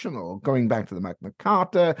foundational, going back to the Magna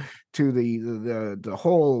Carta, to the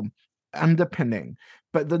whole underpinning.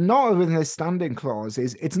 But the notwithstanding clause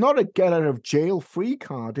it's not a get out of jail free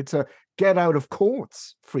card, it's a get out of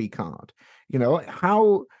courts free card.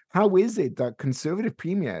 How is it that Conservative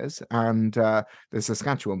premiers and the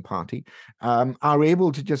Saskatchewan Party are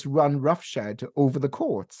able to just run roughshod over the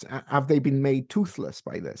courts? Have they been made toothless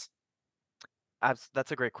by this?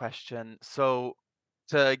 That's a great question. So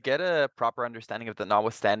to get a proper understanding of the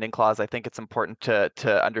notwithstanding clause, I think it's important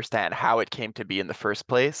to understand how it came to be in the first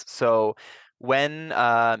place. So when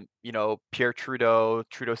Pierre Trudeau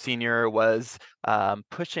Sr. was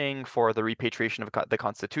pushing for the repatriation of the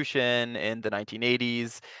Constitution in the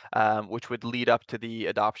 1980s, which would lead up to the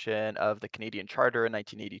adoption of the Canadian Charter in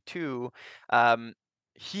 1982,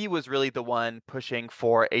 he was really the one pushing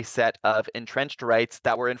for a set of entrenched rights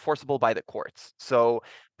that were enforceable by the courts. So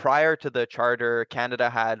prior to the Charter, Canada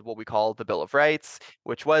had what we call the Bill of Rights,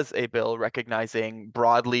 which was a bill recognizing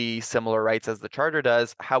broadly similar rights as the Charter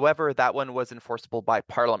does. However, that one was enforceable by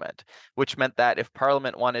Parliament, which meant that if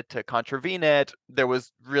Parliament wanted to contravene it, there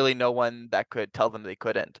was really no one that could tell them they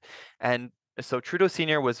couldn't. And so Trudeau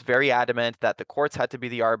Sr. was very adamant that the courts had to be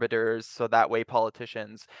the arbiters, so that way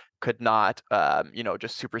politicians could not,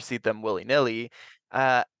 just supersede them willy-nilly.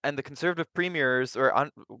 And the Conservative premiers,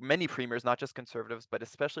 or many premiers, not just Conservatives, but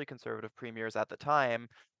especially Conservative premiers at the time,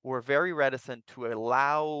 were very reticent to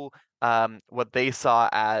allow what they saw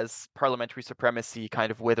as parliamentary supremacy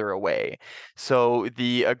kind of wither away. So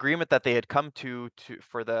the agreement that they had come to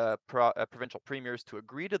for the provincial premiers to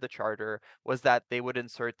agree to the Charter was that they would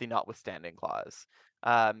insert the notwithstanding clause,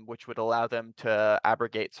 which would allow them to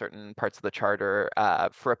abrogate certain parts of the Charter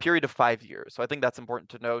for a period of 5 years. So I think that's important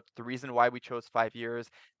to note. The reason why we chose 5 years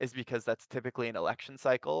is because that's typically an election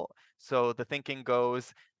cycle. So the thinking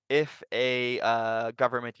goes, if a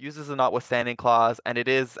government uses a notwithstanding clause and it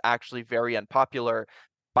is actually very unpopular,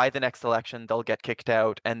 by the next election they'll get kicked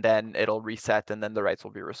out and then it'll reset and then the rights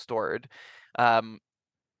will be restored. And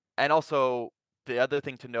also, the other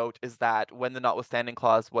thing to note is that when the notwithstanding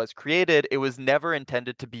clause was created, it was never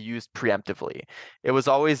intended to be used preemptively. It was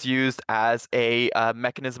always used as a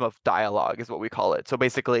mechanism of dialogue, is what we call it. So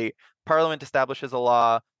basically, Parliament establishes a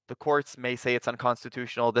law, the courts may say it's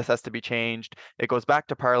unconstitutional, this has to be changed. It goes back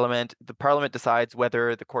to Parliament. The Parliament decides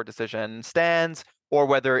whether the court decision stands or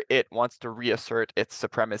whether it wants to reassert its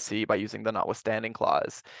supremacy by using the notwithstanding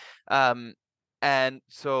clause. And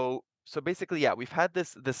so basically, yeah, we've had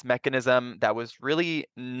this mechanism that was really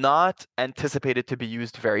not anticipated to be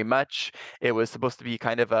used very much. It was supposed to be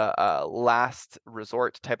kind of a last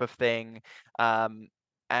resort type of thing. And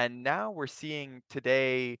now we're seeing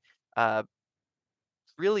today,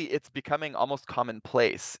 really, it's becoming almost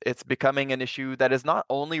commonplace. It's becoming an issue that is not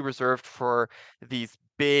only reserved for these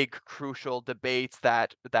big, crucial debates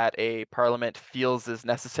that a parliament feels is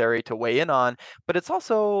necessary to weigh in on, but it's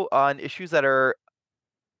also on issues that are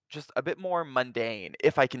just a bit more mundane,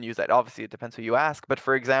 if I can use that. Obviously, it depends who you ask. But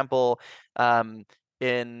for example,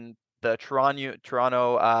 in the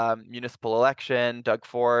Toronto municipal election, Doug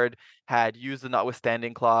Ford had used the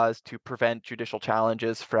notwithstanding clause to prevent judicial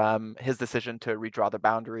challenges from his decision to redraw the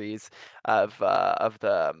boundaries of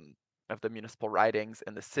the municipal ridings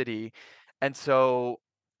in the city. And so,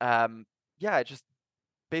 yeah, just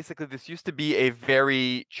basically this used to be a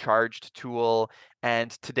very charged tool,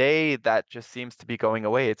 and today that just seems to be going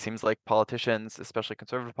away. It seems like politicians, especially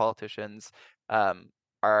conservative politicians,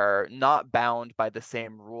 are not bound by the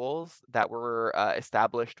same rules that were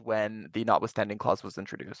established when the notwithstanding clause was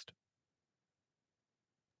introduced.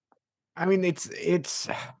 I mean, it's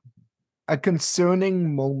a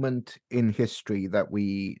concerning moment in history that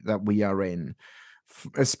we are in,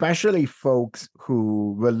 especially folks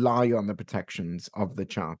who rely on the protections of the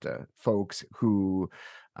charter, folks who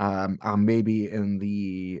are maybe in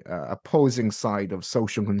the opposing side of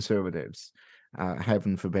social conservatives.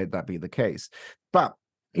 Heaven forbid that be the case. But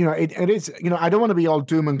it is, I don't want to be all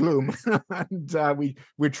doom and gloom, and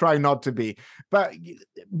we try not to be. But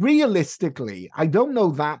realistically, I don't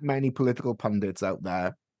know that many political pundits out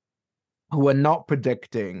there who are not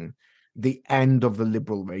predicting the end of the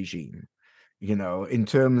liberal regime, in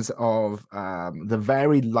terms of the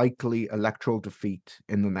very likely electoral defeat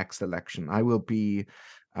in the next election. I will be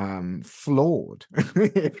floored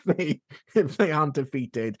if they aren't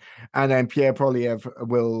defeated, and then Pierre Poilievre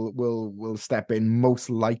will step in, most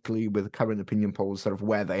likely with current opinion polls sort of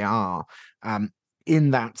where they are.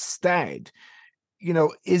 In that stead,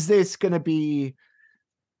 is this going to be,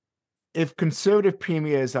 if conservative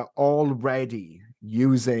premiers are already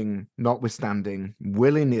using notwithstanding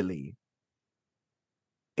willy-nilly,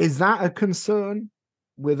 is that a concern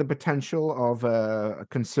with the potential of a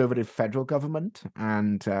conservative federal government,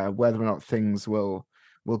 and whether or not things will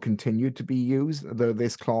continue to be used, though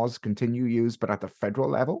this clause continue used, but at the federal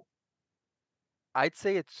level? I'd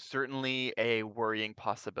say it's certainly a worrying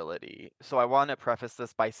possibility. So I want to preface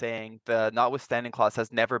this by saying the notwithstanding clause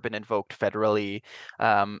has never been invoked federally,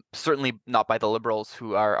 certainly not by the Liberals,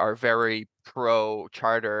 who are very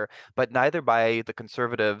pro-charter, but neither by the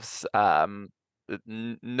Conservatives.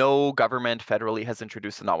 No government federally has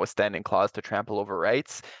introduced a notwithstanding clause to trample over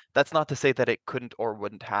rights. That's not to say that it couldn't or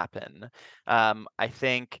wouldn't happen. I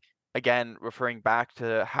think, again, referring back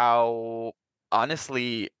to how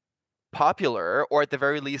honestly popular, or at the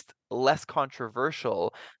very least less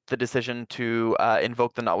controversial, the decision to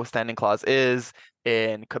invoke the notwithstanding clause is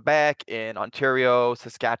in Quebec, in Ontario,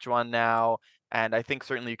 Saskatchewan now, and I think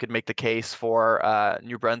certainly you could make the case for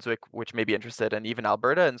New Brunswick, which may be interested, and even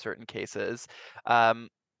Alberta in certain cases.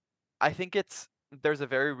 I think there's a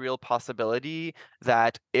very real possibility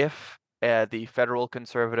that if the federal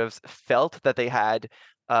Conservatives felt that they had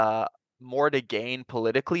more to gain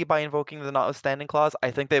politically by invoking the notwithstanding clause,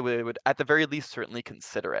 I think they would at the very least certainly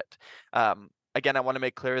consider it. Again, I want to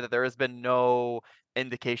make clear that there has been no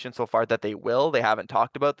indication so far that they will. They haven't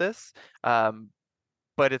talked about this.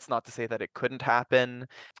 But it's not to say that it couldn't happen.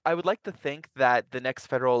 I would like to think that the next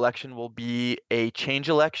federal election will be a change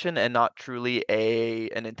election and not truly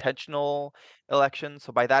an intentional election.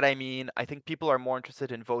 So by that I mean, I think people are more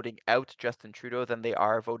interested in voting out Justin Trudeau than they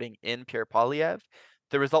are voting in Pierre Poilievre.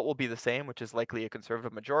 The result will be the same, which is likely a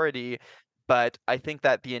conservative majority. But I think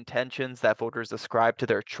that the intentions that voters ascribe to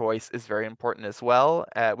their choice is very important as well,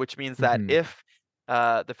 which means that if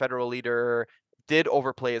the federal leader did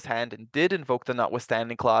overplay his hand and did invoke the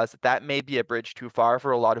notwithstanding clause, that may be a bridge too far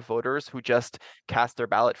for a lot of voters who just cast their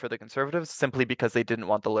ballot for the Conservatives simply because they didn't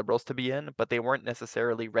want the Liberals to be in, but they weren't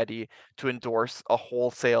necessarily ready to endorse a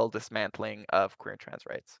wholesale dismantling of queer and trans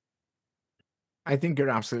rights. I think you're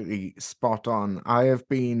absolutely spot on. I have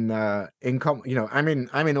been I'm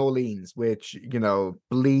in Orleans, which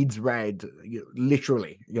bleeds red,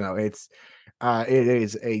 literally. It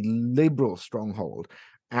is a liberal stronghold.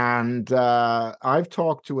 And I've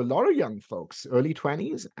talked to a lot of young folks, early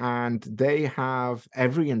 20s, and they have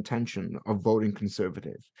every intention of voting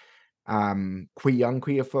conservative. Young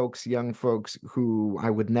queer folks, young folks who I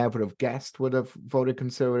would never have guessed would have voted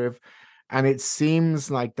conservative. And it seems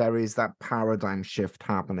like there is that paradigm shift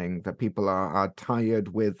happening, that people are tired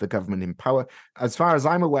with the government in power. As far as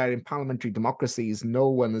I'm aware, in parliamentary democracies, no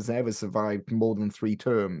one has ever survived more than 3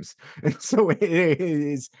 terms. And so it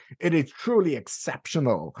is truly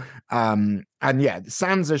exceptional. And yeah, the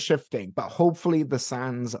sands are shifting, but hopefully the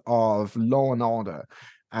sands of law and order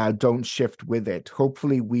don't shift with it.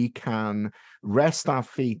 Hopefully we can rest our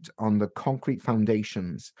feet on the concrete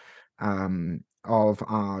foundations of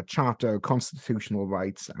our charter, constitutional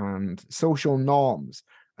rights, and social norms.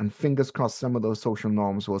 And fingers crossed some of those social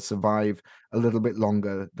norms will survive a little bit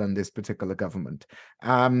longer than this particular government.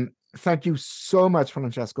 Thank you so much,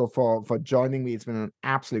 Francesco, for joining me. It's been an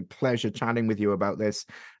absolute pleasure chatting with you about this.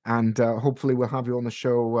 And hopefully we'll have you on the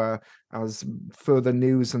show as further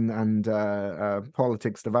news and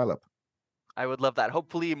politics develop. I would love that.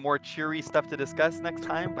 Hopefully more cheery stuff to discuss next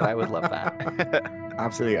time, but I would love that.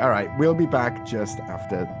 Absolutely. All right. We'll be back just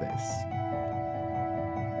after this.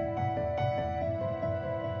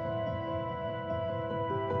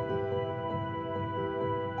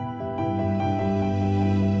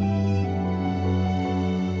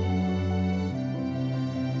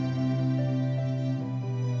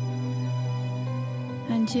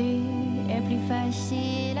 Un Dieu est plus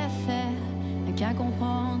facile à faire qu'à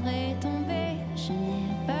comprendre et tomber. Je n'ai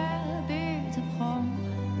pas bu de prendre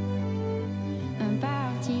un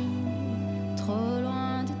parti trop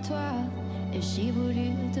loin de toi. Et j'ai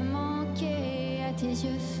voulu te manquer à tes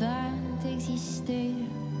yeux fins d'exister.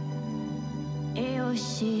 Et au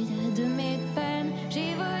sud de mes peines,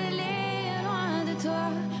 j'ai volé loin de toi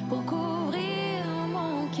pour couvrir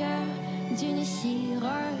mon cœur d'une cire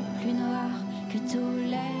plus noire que tous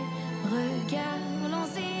les regards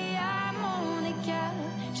lancés à mon écart.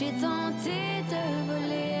 J'ai tenté de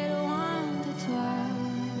voler loin de toi.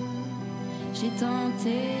 J'ai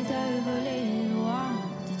tenté de voler loin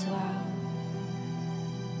de toi.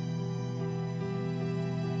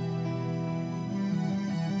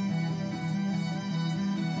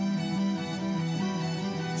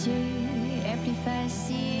 Tu es plus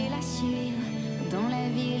facile à suivre dans la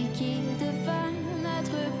ville qui devint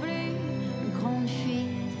notre plus grande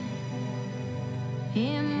fuite.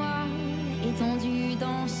 Et moi, étendu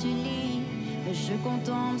dans ce lit, je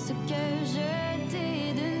contemple ce que je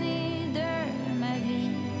t'ai donné de ma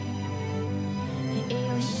vie. Et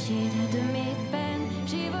au sud de mes peines,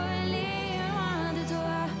 j'ai volé loin de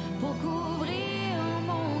toi pour couvrir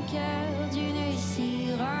mon cœur d'une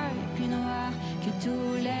cire plus noire que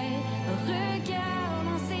tous les regards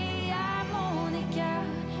lancés à mon écart.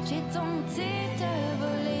 J'ai tenté de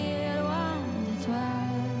voler loin de toi.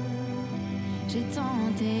 J'ai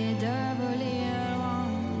tenté de voler loin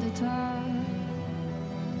de toi.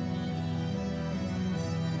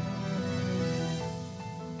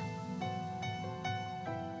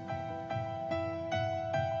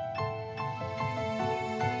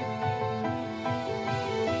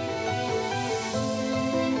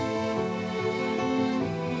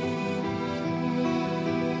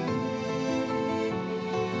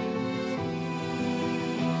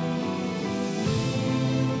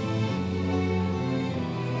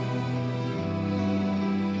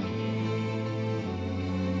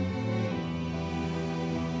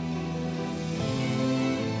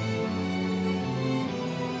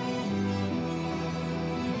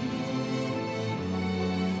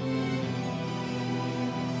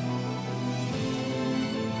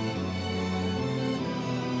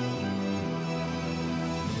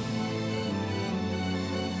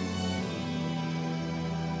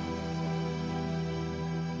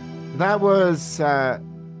 That was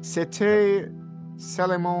C'était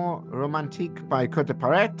Seulement Romantique by Cote de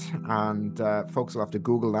Paret, and folks will have to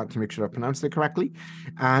Google that to make sure I pronounced it correctly.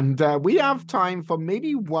 And we have time for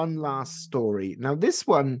maybe one last story. Now, this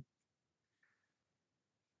one,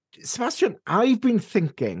 Sebastian, I've been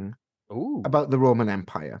thinking about the Roman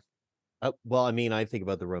Empire. Well, I mean, I think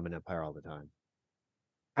about the Roman Empire all the time.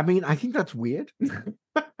 I mean, I think that's weird.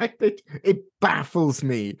 It baffles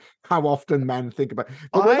me how often men think about.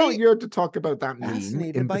 But we're not here to talk about that meme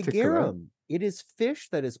in by particular. garum. It is fish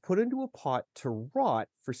that is put into a pot to rot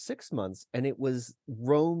for 6 months, and it was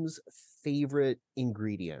Rome's favorite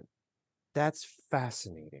ingredient. That's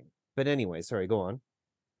fascinating. But anyway, sorry, go on.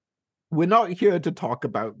 We're not here to talk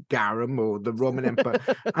about garum or the Roman Empire.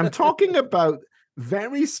 I'm talking about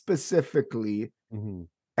very specifically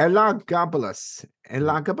Elagabalus.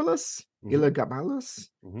 Elagabalus? Elagabalus?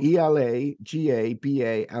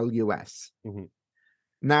 Elagabalus.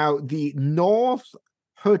 Now, the North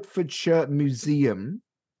Hertfordshire Museum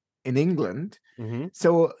in England.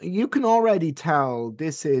 So you can already tell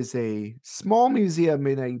this is a small museum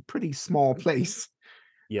in a pretty small place.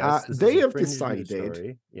 Yes, they have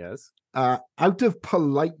decided, out of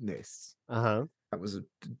politeness, that was a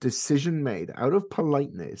decision made out of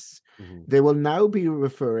politeness. They will now be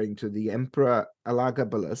referring to the Emperor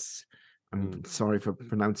Elagabalus. I'm sorry for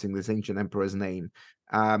pronouncing this ancient emperor's name,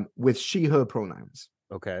 with she, her pronouns.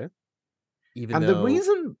 Okay. Even and though the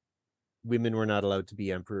reason women were not allowed to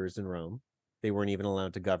be emperors in Rome, they weren't even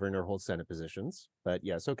allowed to govern or hold senate positions. But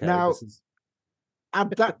yes, okay. Now,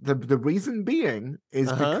 the reason being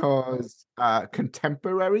is because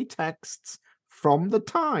contemporary texts from the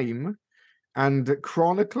time and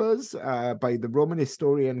chroniclers by the Roman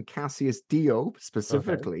historian Cassius Dio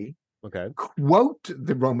specifically quote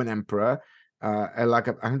the Roman emperor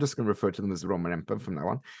I'm just going to refer to them as the Roman Emperor from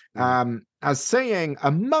now on, as saying,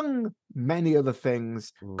 among many other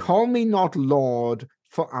things, call me not Lord,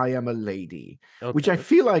 for I am a lady, which I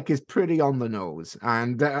feel like is pretty on the nose.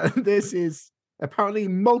 And this is apparently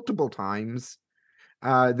multiple times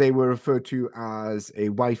they were referred to as a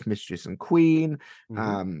wife, mistress, and queen,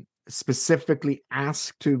 specifically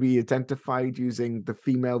asked to be identified using the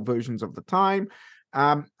female versions of the time.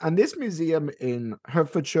 And this museum in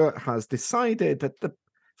Hertfordshire has decided that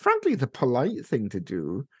frankly, the polite thing to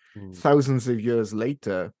do thousands of years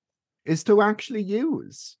later is to actually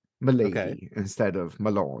use milady instead of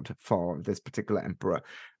my lord for this particular emperor.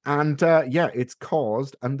 And it's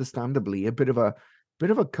caused, understandably, a bit of a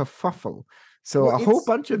kerfuffle. So a whole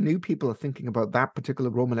bunch of new people are thinking about that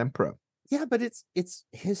particular Roman emperor. Yeah, but it's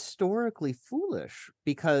historically foolish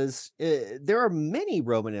because there are many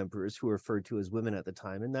Roman emperors who are referred to as women at the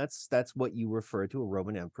time, and that's what you refer to a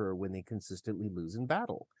Roman emperor when they consistently lose in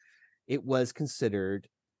battle. It was considered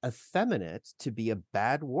effeminate to be a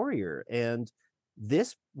bad warrior, and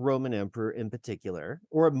this Roman emperor in particular,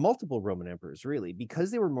 or multiple Roman emperors really,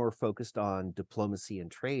 because they were more focused on diplomacy and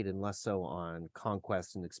trade and less so on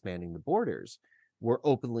conquest and expanding the borders, were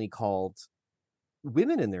openly called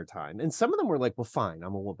women in their time. And some of them were like, well, fine,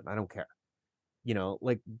 I'm a woman, I don't care,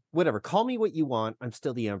 like, whatever, call me what you want, I'm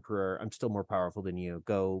still the emperor, I'm still more powerful than you,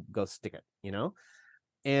 go stick it,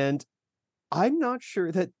 and I'm not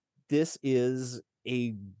sure that this is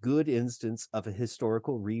a good instance of a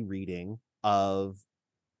historical rereading of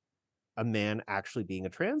a man actually being a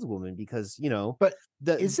trans woman, because but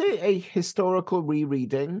is it a historical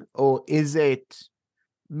rereading, or is it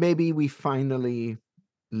maybe we finally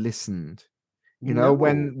listened?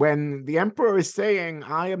 When the emperor is saying,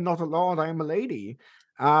 I am not a lord, I am a lady,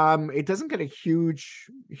 it doesn't get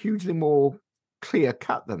hugely more clear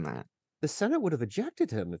cut than that. The Senate would have ejected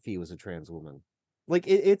him if he was a trans woman. Like,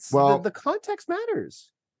 the context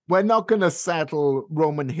matters. We're not going to settle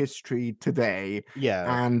Roman history today.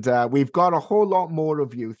 Yeah. And we've got a whole lot more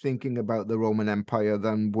of you thinking about the Roman Empire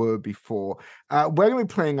than were before. We're going to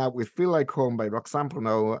be playing out with Feel Like Home by Roxanne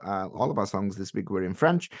Bruno. All of our songs this week were in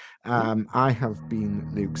French. I have been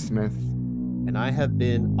Luke Smith. And I have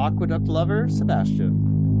been Aqueduct Lover,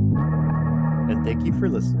 Sebastian. And thank you for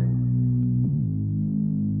listening.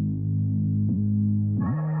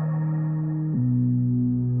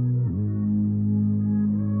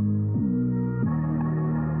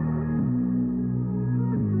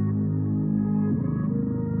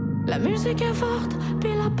 La musique est forte,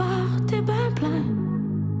 puis l'appart est ben plein.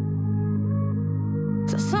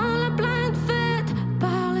 Ça sent la plainte faite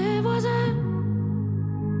par les voisins.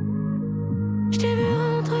 J't'ai vu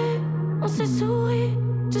rentrer, on s'est souri.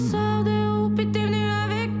 Tu sors de où, puis t'es venu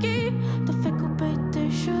avec qui? T'as fait couper tes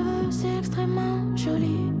cheveux, c'est extrêmement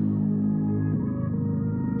joli.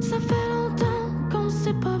 Ça fait longtemps qu'on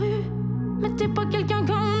s'est pas vu, mais t'es pas quelqu'un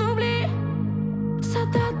qu'on oublie. Ça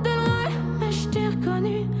date de loin, mais je t'ai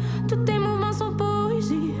reconnu. Tous tes mouvements sont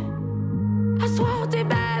poésie. À soir t'es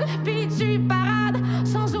belle, puis tu parades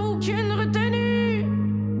sans aucune retenue.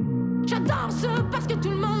 J'adore ça parce que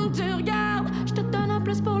tout le monde te regarde. Je te donne un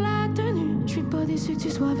plus pour la tenue. Je suis pas déçu que tu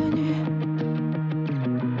sois venu.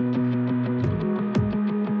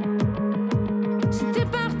 Si t'es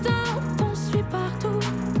partant, on suit partout,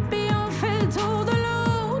 puis on fait le tour de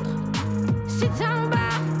l'autre. Si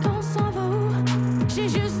t'embarques, on s'en va où? J'ai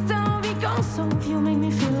juste envie qu'on sauve. You make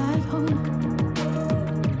me feel like home.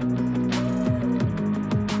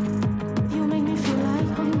 You make me feel like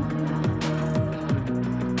home.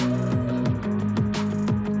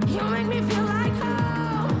 You make me feel like home.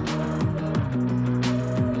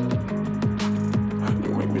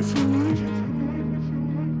 You make me feel like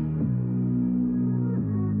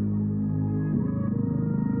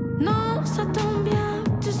non, ça tombe bien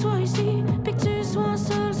que tu sois ici, puis que tu sois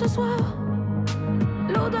seul ce soir.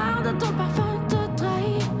 L'odeur de ton parfum te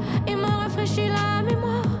trahit et me rafraîchit la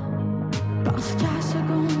mémoire. Parce qu'à la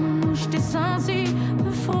seconde où je t'ai senti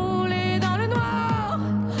me frôler dans le noir,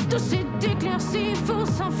 tout s'est éclairci, faut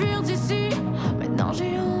s'enfuir d'ici. Maintenant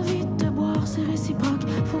j'ai envie de te boire, c'est réciproque,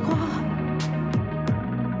 faut croire.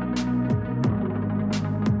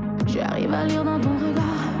 J'arrive à lire dans ton regard.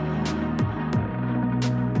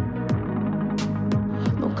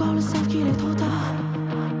 Mon corps le savent qu'il est trop tard.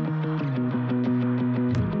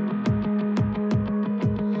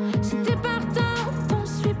 Si t'es partant, on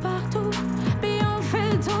suit partout, puis on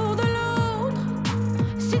fait le tour de l'autre.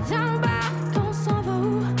 Si t'embarques, on s'en va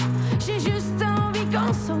où? J'ai juste envie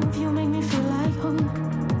qu'on sauve. You make me feel like home.